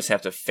don't always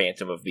have to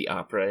Phantom of the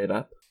Opera it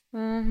up.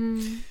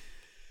 Mm-hmm.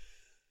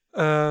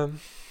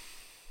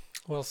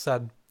 Well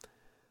said.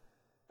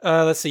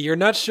 Let's see. You're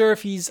not sure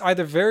if he's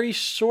either very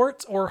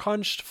short or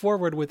hunched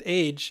forward with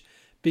age,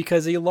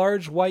 because a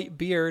large white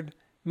beard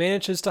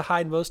manages to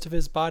hide most of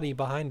his body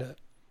behind it.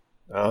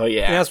 Oh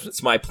yeah,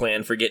 it's my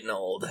plan for getting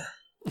old.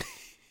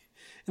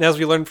 And as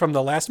we learned from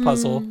the last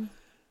puzzle,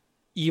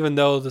 even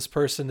though this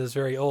person is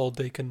very old,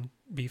 they can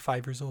be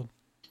 5 years old.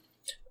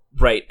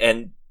 Right,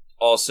 and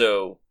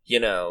also,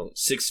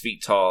 6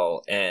 feet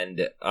tall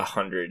and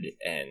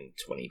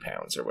 120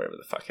 pounds or whatever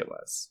the fuck it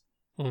was.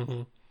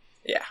 Mm-hmm.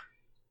 Yeah.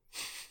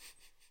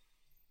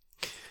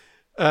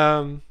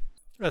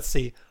 Let's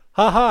see.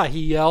 Haha,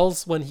 he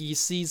yells when he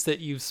sees that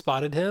you've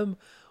spotted him.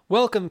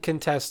 Welcome,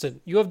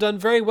 contestant. You have done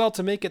very well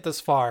to make it this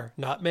far.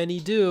 Not many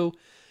do.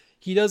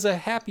 He does a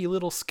happy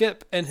little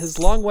skip, and his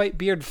long white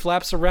beard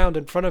flaps around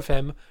in front of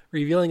him,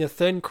 revealing a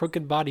thin,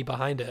 crooked body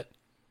behind it.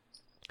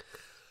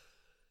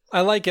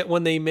 I like it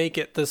when they make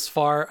it this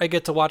far. I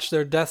get to watch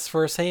their deaths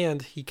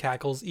firsthand, he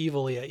cackles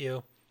evilly at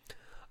you.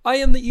 I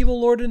am the evil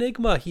Lord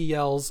Enigma, he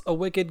yells, a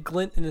wicked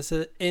glint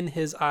in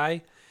his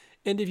eye.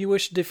 And if you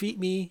wish to defeat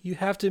me, you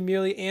have to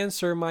merely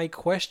answer my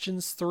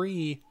questions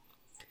 3.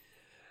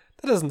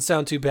 That doesn't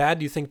sound too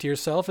bad, you think to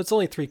yourself. It's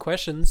only 3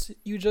 questions.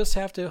 You just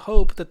have to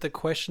hope that the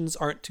questions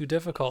aren't too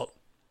difficult.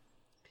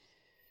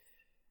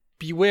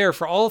 Beware,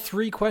 for all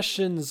 3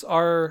 questions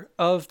are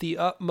of the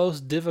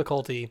utmost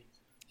difficulty.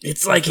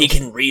 It's like he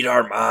can read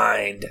our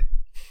mind.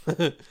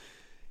 You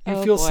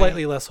feel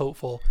slightly less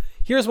hopeful.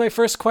 Here's my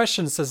first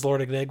question, says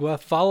Lord Enigma,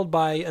 followed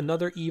by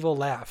another evil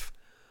laugh.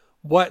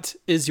 What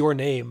is your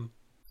name?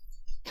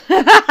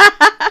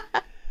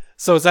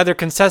 So it's either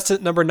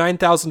contestant number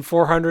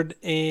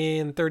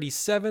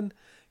 9,437,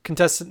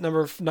 contestant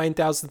number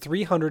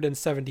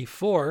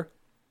 9,374,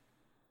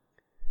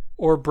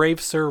 or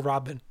Brave Sir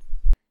Robin.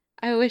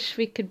 I wish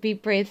we could be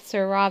Brave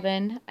Sir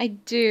Robin. I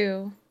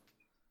do.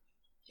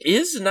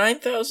 Is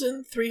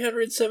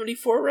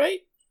 9,374 right?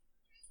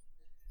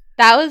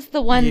 That was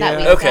the one that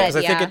we said, because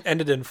I think it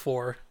ended in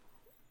 4.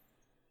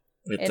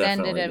 It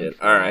ended in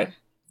 4. All right.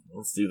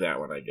 Let's do that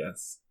one, I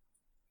guess.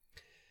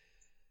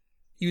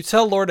 You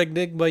tell Lord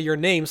Enigma your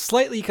name,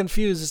 slightly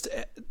confused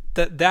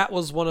that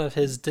was one of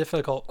his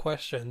difficult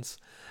questions.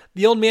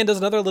 The old man does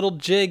another little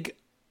jig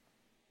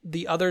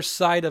the other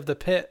side of the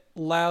pit,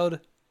 loud,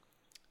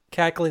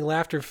 cackling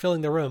laughter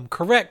filling the room.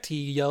 Correct,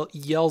 he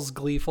yells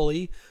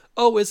gleefully.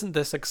 Oh, isn't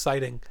this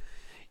exciting?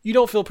 You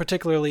don't feel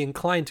particularly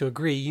inclined to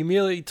agree. You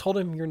merely told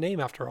him your name,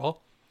 after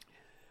all.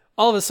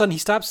 All of a sudden, he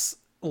stops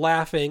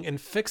laughing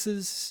and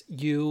fixes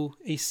you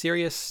a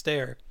serious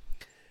stare.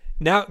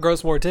 Now it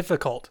grows more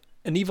difficult.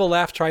 An evil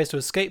laugh tries to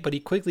escape, but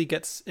he quickly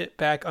gets it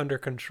back under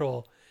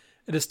control.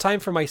 It is time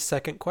for my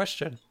second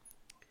question.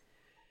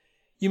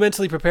 You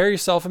mentally prepare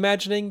yourself,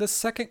 imagining the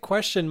second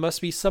question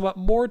must be somewhat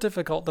more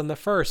difficult than the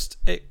first.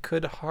 It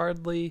could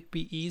hardly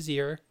be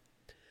easier.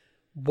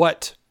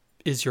 What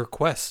is your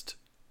quest?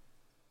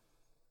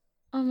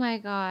 Oh my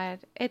god.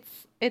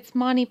 It's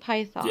Monty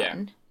Python. Yeah.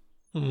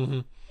 Mm-hmm.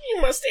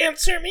 You must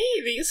answer me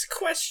these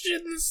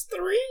questions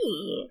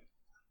 3.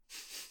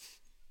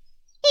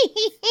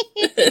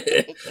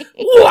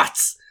 What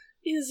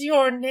is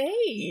your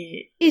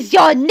name? Is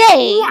your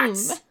name?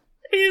 What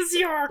is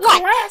your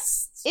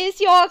quest?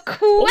 Is your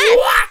quest?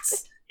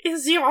 What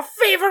is your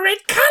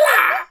favorite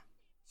color?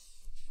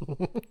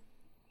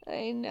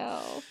 I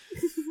know.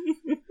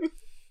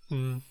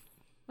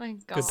 My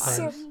god. Good times.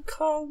 Some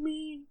call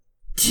me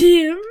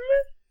Tim.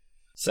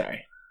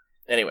 Sorry.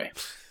 Anyway.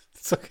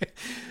 It's okay.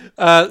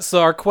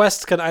 So our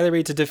quest can either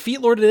be to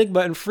defeat Lord Enigma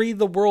and free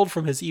the world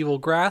from his evil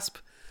grasp.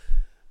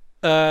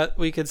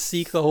 We could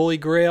seek the Holy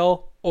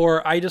Grail,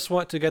 or I just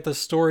want to get the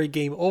story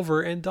game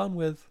over and done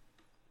with.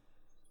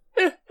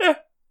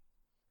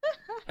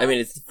 I mean,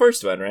 it's the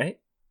first one, right?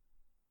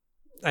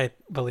 I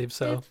believe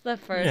so. It's the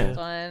first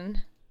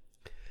one.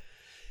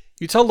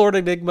 You tell Lord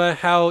Enigma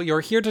how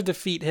you're here to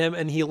defeat him,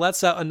 and he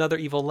lets out another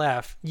evil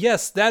laugh.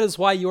 Yes, that is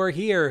why you are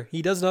here.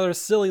 He does another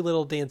silly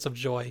little dance of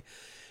joy.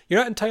 You're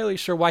not entirely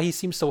sure why he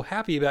seems so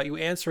happy about you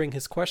answering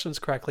his questions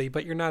correctly,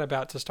 but you're not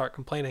about to start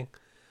complaining.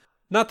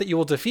 Not that you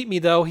will defeat me,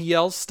 though, he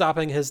yells,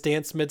 stopping his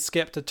dance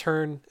mid-skip to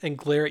turn and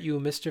glare at you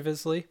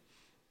mischievously.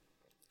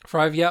 For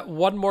I have yet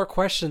one more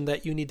question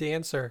that you need to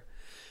answer.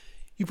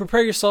 You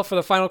prepare yourself for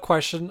the final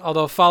question,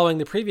 although following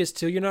the previous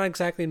 2, you're not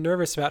exactly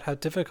nervous about how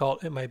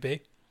difficult it might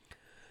be.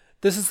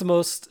 This is the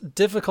most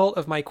difficult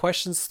of my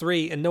questions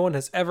 3, and no one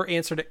has ever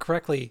answered it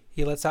correctly.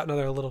 He lets out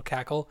another little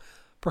cackle.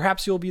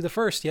 Perhaps you'll be the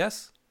first,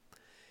 yes?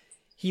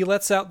 He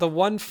lets out the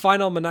one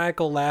final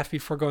maniacal laugh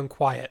before going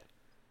quiet.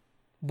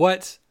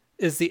 What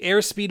is the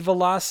airspeed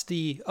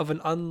velocity of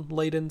an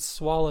unladen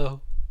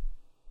swallow?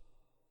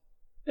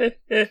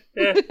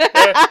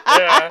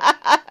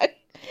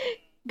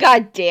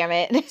 God damn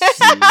it.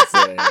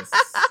 Jesus.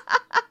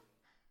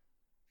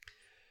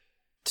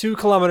 2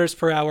 kilometers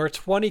per hour,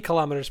 20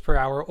 kilometers per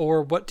hour,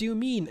 or what do you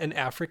mean, an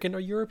African or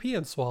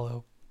European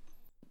swallow?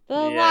 The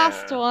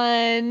last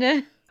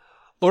one.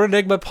 Lord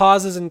Enigma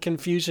pauses in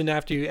confusion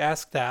after you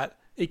ask that,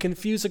 a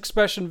confused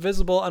expression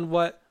visible on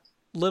what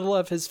little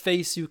of his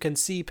face you can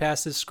see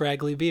past his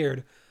scraggly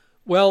beard.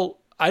 Well,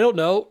 I don't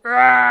know.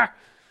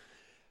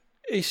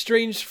 A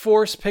strange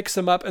force picks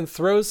him up and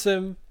throws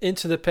him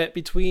into the pit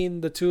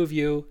between the 2 of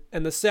you,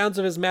 and the sounds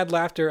of his mad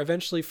laughter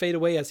eventually fade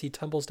away as he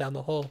tumbles down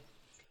the hole.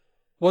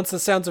 Once the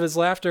sounds of his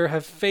laughter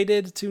have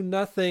faded to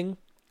nothing,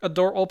 a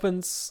door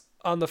opens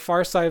on the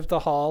far side of the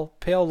hall,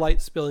 pale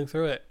light spilling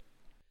through it.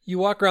 You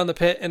walk around the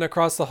pit and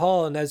across the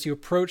hall, and as you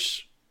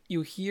approach,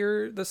 you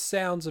hear the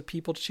sounds of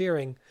people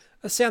cheering,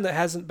 a sound that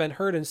hasn't been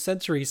heard in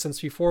centuries since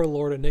before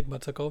Lord Enigma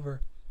took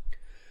over.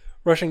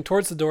 Rushing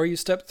towards the door, you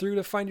step through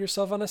to find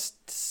yourself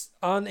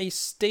on a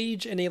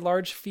stage in a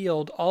large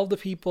field, all the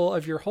people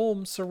of your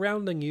home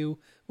surrounding you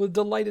with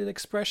delighted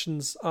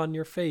expressions on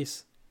your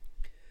face.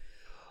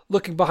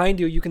 Looking behind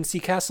you, you can see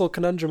Castle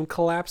Conundrum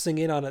collapsing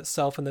in on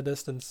itself in the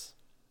distance.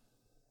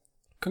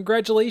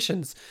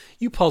 Congratulations!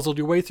 You puzzled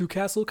your way through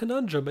Castle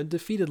Conundrum and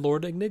defeated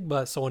Lord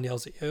Enigma, someone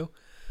yells at you.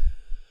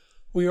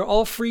 We are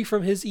all free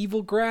from his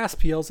evil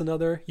grasp, yells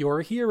another. You're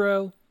a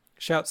hero,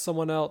 shouts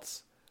someone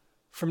else.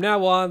 From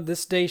now on,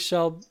 this day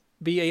shall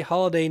be a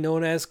holiday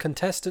known as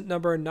contestant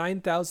number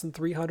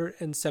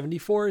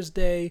 9374's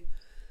day,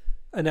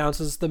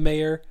 announces the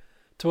mayor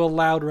to a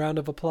loud round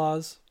of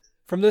applause.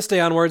 From this day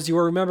onwards, you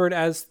are remembered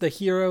as the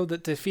hero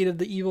that defeated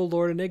the evil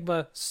Lord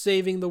Enigma,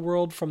 saving the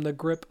world from the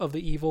grip of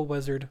the evil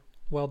wizard.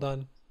 Well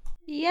done.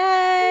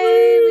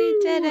 Yay, we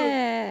did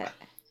it.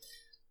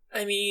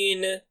 I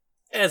mean,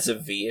 as a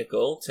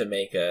vehicle to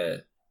make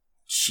a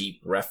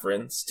cheap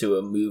reference to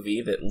a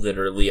movie that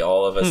literally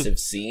all of us have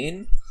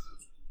seen,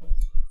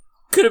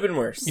 could have been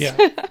worse. Yeah.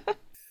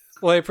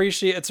 Well, I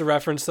appreciate it's a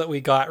reference that we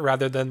got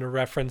rather than a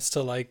reference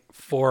to like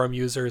forum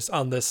users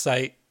on this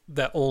site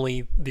that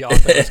only the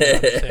authors can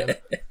understand.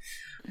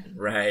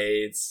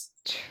 Right.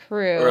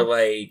 True. Or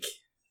like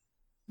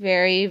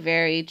very,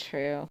 very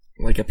true.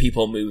 Like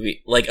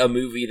a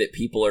movie that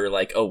people are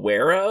like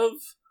aware of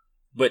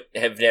but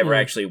have never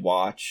actually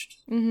watched.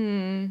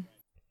 Mm-hmm.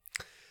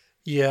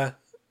 Yeah.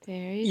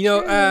 Very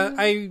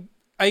true.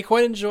 I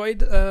quite enjoyed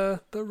the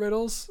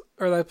riddles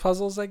or the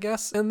puzzles, I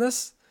guess, in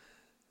this.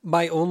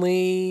 My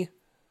only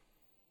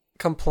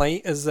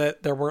complaint is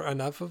that there weren't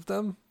enough of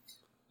them.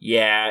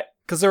 Yeah.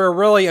 Because there were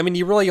really, I mean,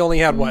 you really only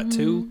had, what,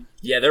 2?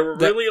 Yeah, there were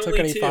really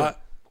only 2.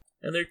 Thought.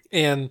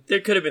 And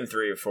there could have been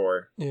 3 or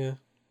 4. Yeah.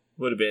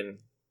 Would have been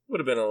a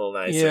little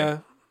nicer. Yeah.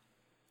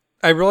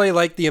 I really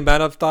like the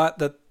amount of thought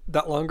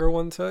that longer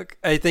one took.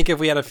 I think if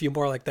we had a few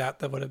more like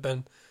that would have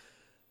been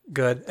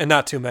good. And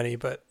not too many,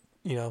 but,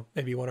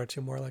 maybe 1 or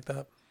 2 more like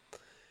that.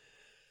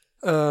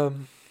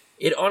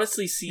 It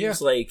honestly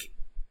seems like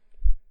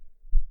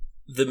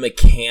the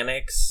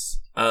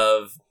mechanics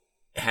of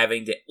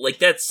having to, like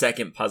that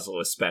second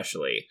puzzle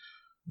especially,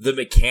 the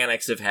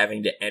mechanics of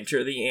having to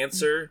enter the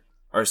answer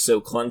are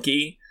so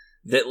clunky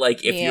that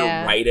like if you're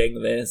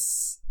writing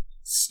this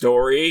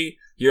story,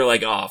 you're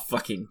like, oh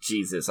fucking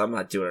Jesus, I'm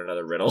not doing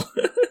another riddle.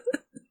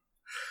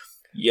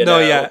 No,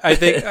 yeah, I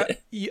think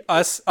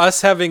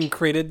us having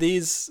created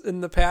these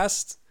in the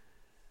past,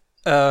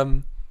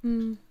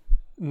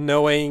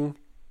 knowing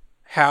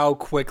how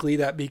quickly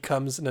that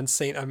becomes an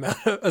insane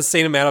amount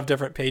of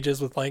different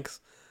pages with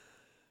links.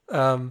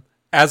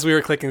 As we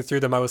were clicking through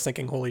them, I was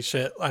thinking, holy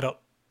shit, I don't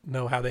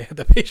know how they had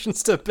the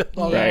patience to build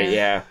all that. Right,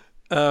 yeah.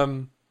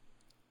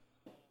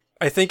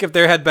 I think if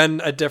there had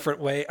been a different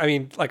way, I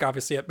mean, like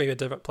obviously maybe a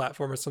different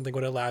platform or something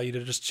would allow you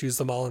to just choose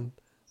them all in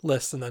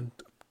lists and then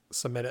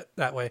submit it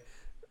that way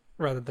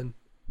rather than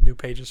new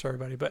pages for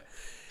everybody. But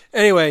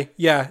anyway,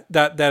 yeah,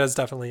 that is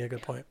definitely a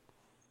good point.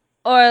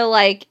 Or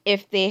like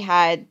if they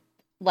had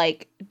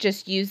like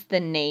just used the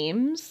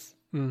names.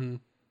 Mm-hmm.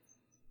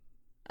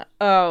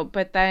 Oh,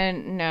 but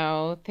then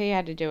no, they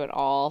had to do it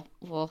all.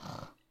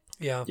 Ugh.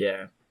 Yeah.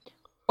 Yeah.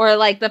 Or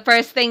like the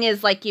first thing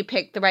is like you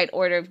pick the right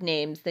order of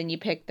names, then you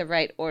pick the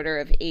right order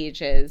of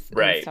ages,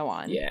 and so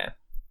on. Yeah.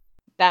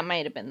 That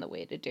might have been the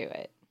way to do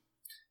it.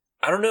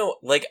 I don't know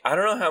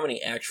how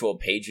many actual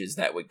pages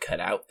that would cut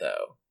out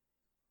though.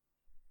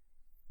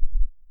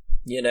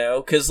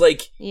 Because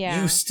like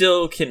you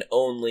still can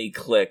only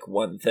click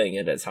one thing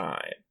at a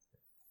time.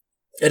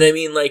 And I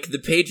mean like the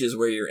pages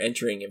where you're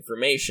entering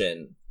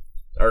information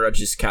are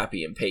just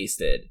copy and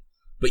pasted,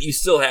 but you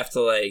still have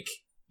to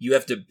you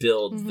have to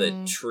build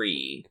the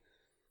tree.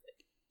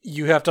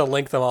 You have to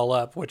link them all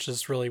up, which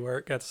is really where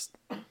it gets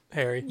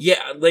hairy.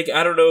 Yeah,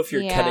 I don't know if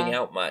you're cutting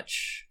out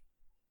much.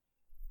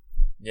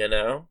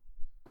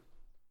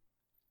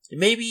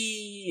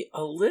 Maybe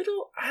a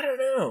little? I don't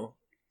know.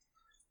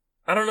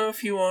 I don't know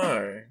if you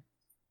are.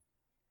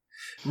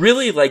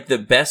 Really, the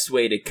best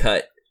way to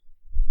cut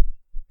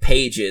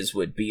pages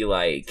would be,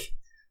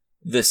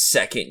 the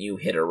second you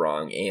hit a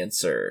wrong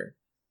answer,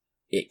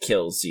 it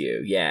kills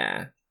you.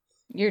 Yeah.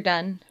 You're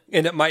done.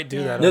 And it might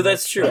do that. No,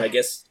 that's true. I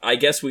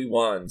guess we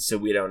won, so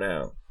we don't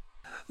know.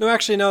 No,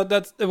 actually, no.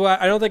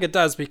 I don't think it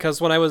does, because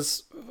when I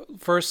was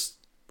first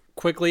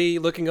quickly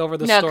looking over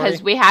the story, no,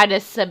 because we had to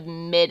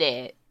submit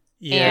it.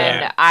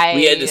 Yeah, and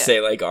we had to say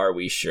are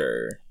we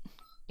sure?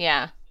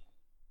 Yeah,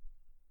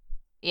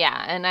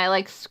 and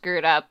I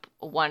screwed up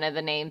one of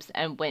the names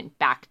and went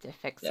back to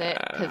fix it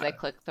because I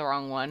clicked the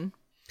wrong one.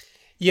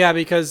 Yeah,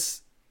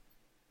 because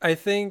I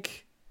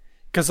think.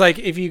 Because,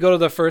 if you go to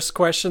the first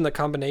question, the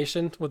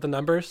combination with the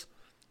numbers,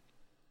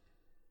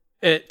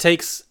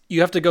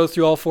 you have to go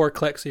through all 4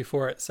 clicks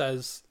before it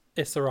says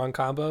it's the wrong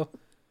combo.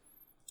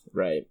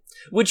 Right.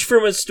 Which,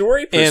 from a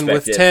story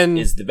perspective,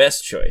 is the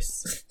best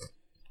choice.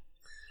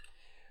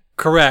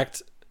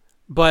 Correct.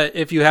 But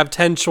if you have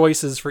 10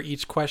 choices for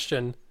each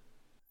question,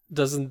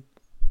 I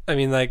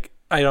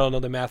don't know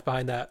the math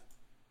behind that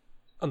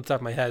on the top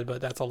of my head, but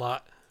that's a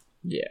lot.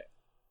 Yeah.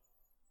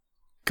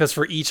 Because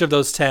for each of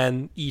those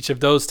 10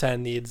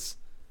 needs...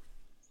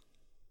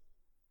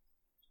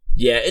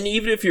 Yeah, and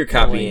even if you're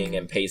copying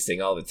and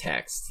pasting all the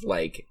text,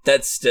 like,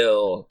 that's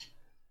still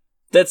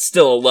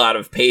a lot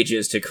of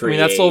pages to create. I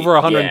mean, that's over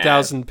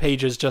 100,000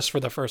 pages just for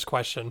the first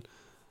question.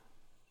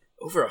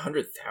 Over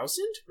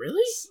 100,000? Really?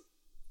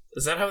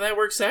 Is that how that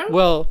works out?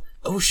 Well...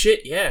 Oh,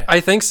 shit, yeah. I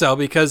think so,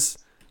 because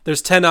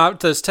there's 10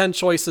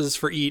 choices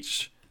for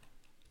each,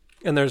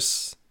 and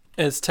it's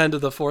 10 to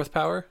the fourth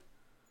power.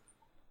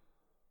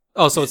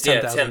 Oh, so it's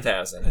 10,000. Yeah,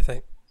 10,000. I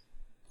think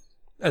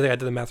I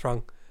did the math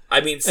wrong. I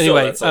mean, still,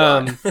 anyway, that's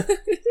a lot.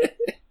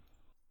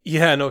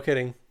 Yeah, no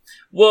kidding.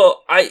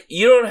 Well,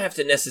 you don't have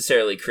to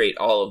necessarily create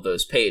all of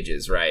those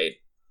pages, right?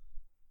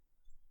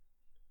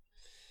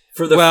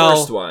 For the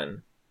first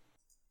one.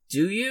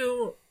 Do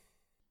you?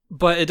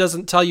 But it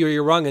doesn't tell you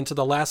you're wrong into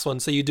the last one,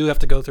 so you do have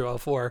to go through all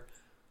 4.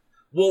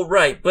 Well,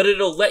 right, but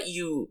it'll let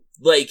you,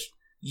 like,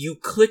 you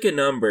click a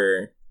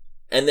number,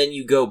 and then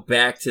you go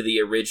back to the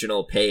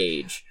original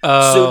page.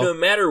 So no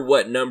matter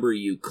what number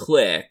you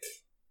click,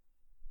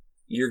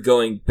 you're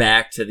going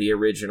back to the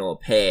original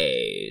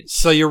page.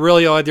 So you're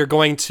really either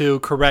going to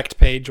correct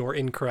page or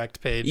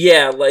incorrect page.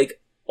 Yeah, like,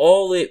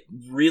 all it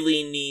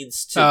really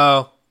needs to...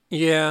 Oh,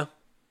 yeah.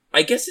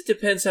 I guess it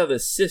depends how the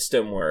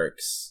system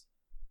works.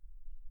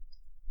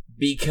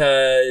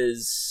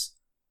 Because,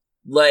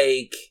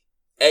 like,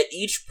 at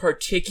each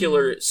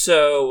particular...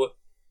 So,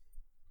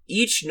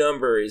 each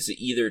number is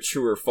either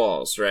true or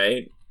false,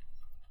 right?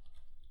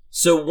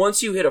 So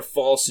once you hit a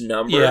false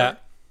number,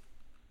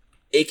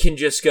 it can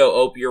just go,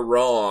 oh, you're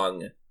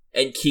wrong,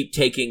 and keep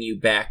taking you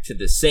back to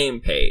the same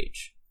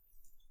page.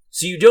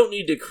 So you don't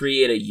need to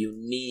create a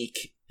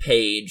unique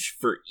page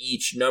for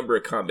each number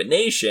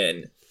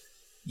combination.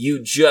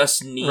 You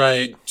just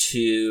need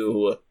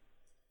to...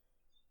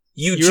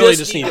 You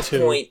just need to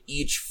point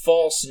each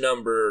false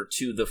number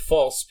to the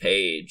false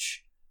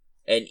page,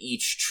 and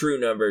each true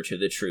number to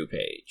the true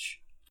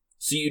page.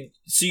 So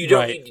you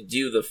don't need to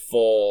do the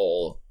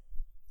full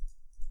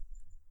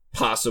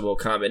possible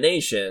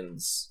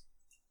combinations,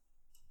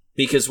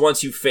 because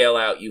once you fail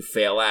out,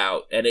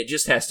 and it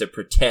just has to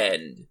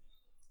pretend.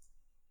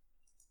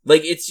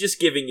 Like, it's just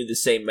giving you the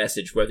same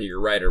message whether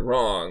you're right or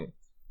wrong.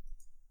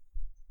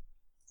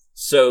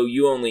 So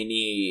you only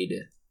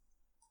need...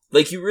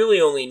 Like, you really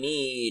only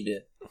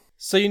need...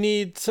 So you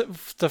need...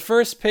 the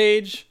first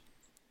page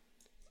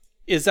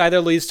is either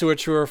leads to a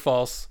true or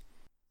false.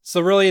 So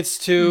really it's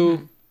 2...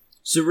 Mm-hmm.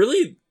 So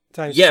really...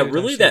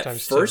 really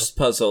that first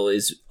puzzle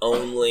is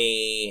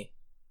only...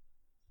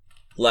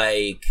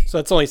 Like... So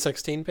that's only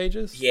 16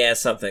 pages? Yeah,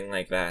 something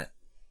like that.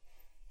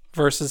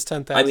 Versus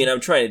 10,000? I mean,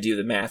 I'm trying to do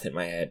the math in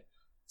my head.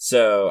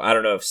 So, I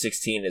don't know if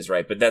 16 is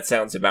right, but that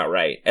sounds about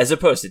right. As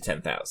opposed to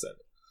 10,000.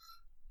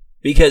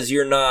 Because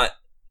you're not...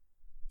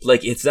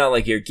 Like, it's not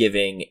like you're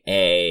giving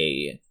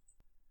a...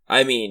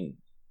 I mean,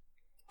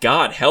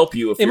 God help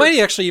you if it might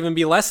actually even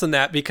be less than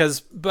that,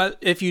 but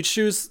if you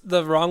choose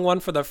the wrong one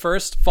for the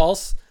first,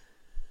 false,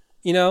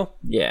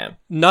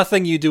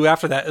 nothing you do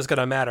after that is going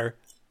to matter.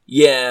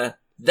 Yeah,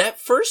 that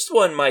first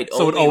one might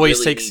so only it always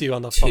really takes you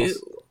on the false.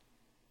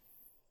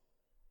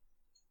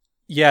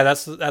 Yeah,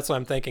 that's what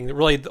I'm thinking.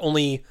 Really,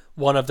 only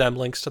one of them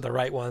links to the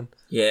right one.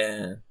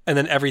 Yeah. And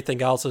then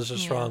everything else is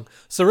just wrong.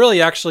 So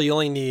really, actually, you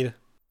only need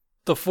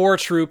the 4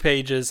 true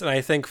pages, and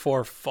I think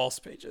 4 false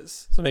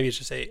pages. So maybe it's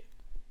just 8.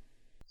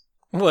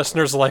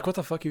 Listeners are like, what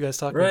the fuck are you guys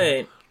talking about?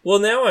 Right. Well,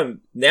 now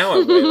I'm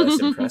way less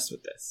impressed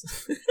with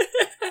this.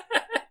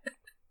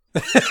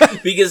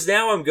 Because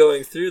now I'm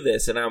going through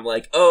this, and I'm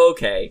like, oh,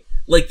 okay.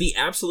 Like, the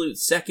absolute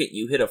second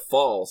you hit a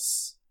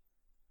false,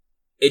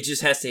 it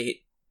just has to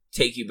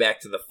take you back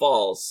to the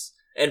false,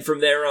 and from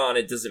there on,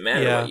 it doesn't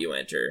matter what you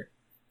enter.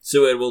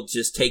 So it will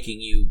just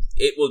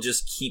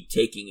keep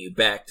taking you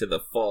back to the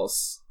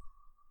false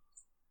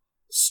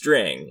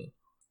string.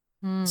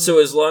 So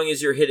as long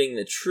as you're hitting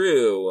the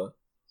true,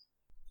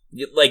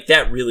 like,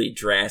 that really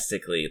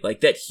drastically, like,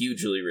 that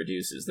hugely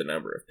reduces the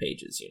number of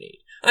pages you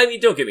need. I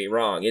mean, don't get me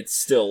wrong, it's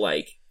still,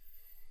 like,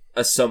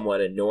 a somewhat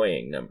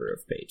annoying number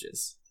of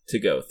pages to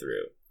go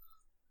through.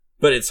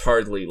 But it's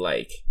hardly,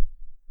 like,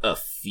 a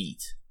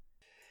feat.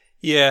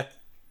 Yeah.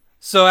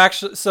 So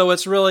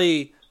it's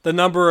really the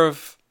number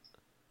of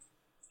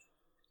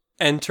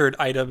entered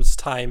items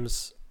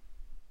times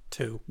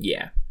 2.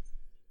 Yeah.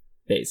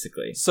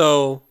 Basically.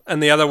 So,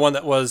 and the other one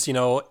that was,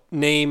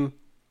 name,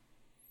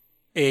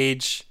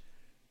 age,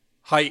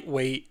 height,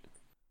 weight,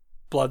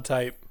 blood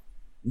type.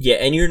 Yeah,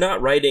 and you're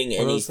not writing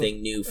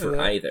anything new for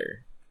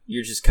either.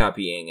 You're just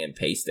copying and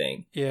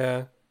pasting.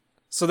 Yeah.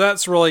 So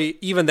that's really,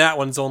 even that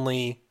one's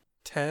only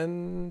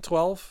 10,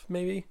 12,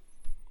 maybe?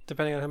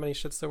 Depending on how many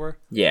shits there were.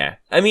 Yeah.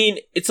 I mean,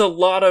 it's a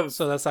lot of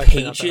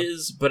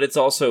pages, but it's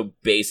also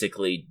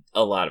basically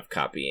a lot of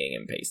copying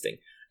and pasting.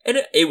 And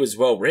it was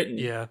well written.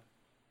 Yeah.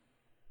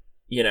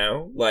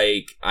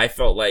 Like, I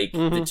felt like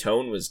the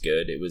tone was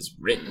good. It was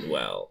written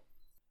well.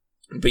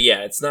 But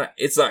yeah, it's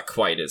not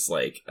quite as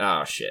like,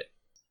 oh shit,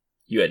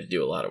 you had to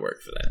do a lot of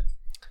work for that.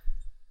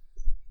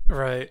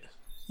 Right.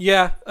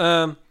 Yeah.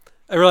 I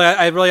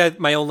really,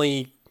 my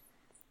only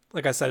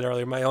like I said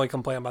earlier, my only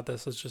complaint about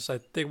this is just I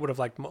think would have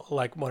liked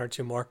one or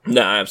two more.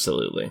 No,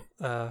 absolutely.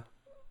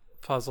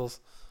 Puzzles.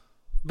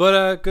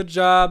 But good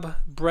job,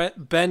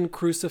 Ben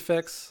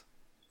Crucifix,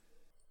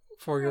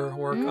 for your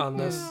work on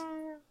this.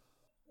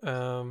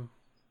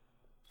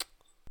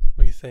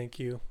 We thank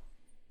you.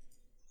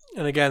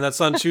 And again, that's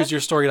on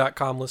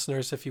ChooseYourStory.com,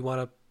 listeners, if you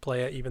want to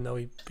play it, even though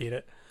we beat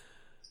it.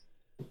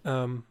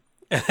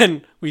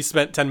 And we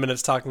spent 10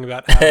 minutes talking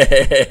about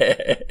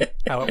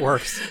how it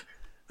works.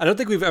 I don't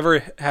think we've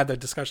ever had a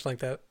discussion like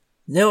that.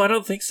 No, I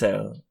don't think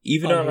so.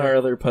 Even on our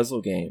other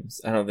puzzle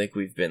games, I don't think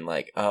we've been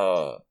like,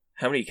 oh,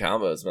 how many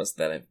combos must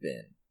that have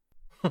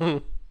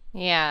been?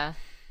 Yeah.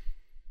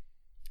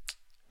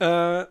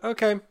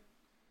 Okay.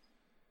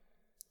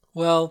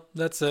 Well,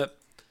 that's it.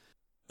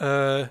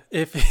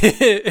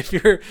 If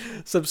you're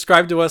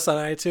subscribed to us on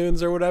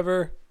iTunes or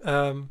whatever,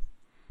 then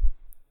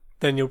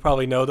you'll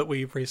probably know that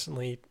we've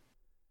recently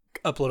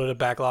uploaded a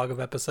backlog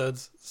of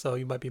episodes, so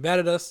you might be mad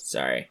at us.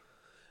 Sorry.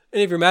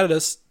 And if you're mad at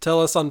us,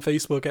 tell us on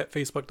Facebook at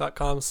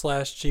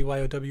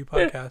facebook.com/GYOW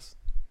podcast.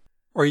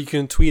 Or you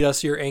can tweet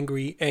us your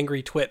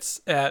angry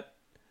twits at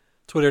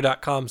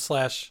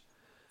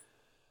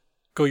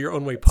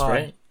twitter.com/GoYourOwnWayPod. That's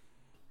right.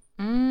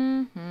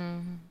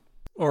 Mm-hmm.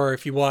 Or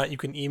if you want, you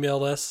can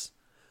email us.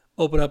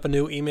 Open up a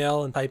new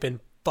email and type in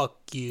 "fuck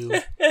you,"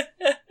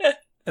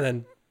 and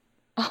then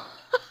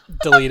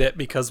delete it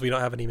because we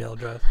don't have an email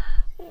address.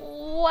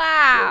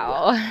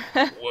 Wow.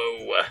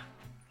 Whoa.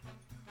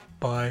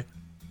 Bye.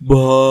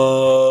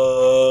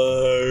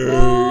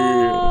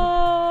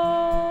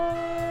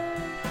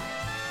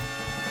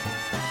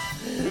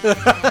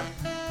 Bye.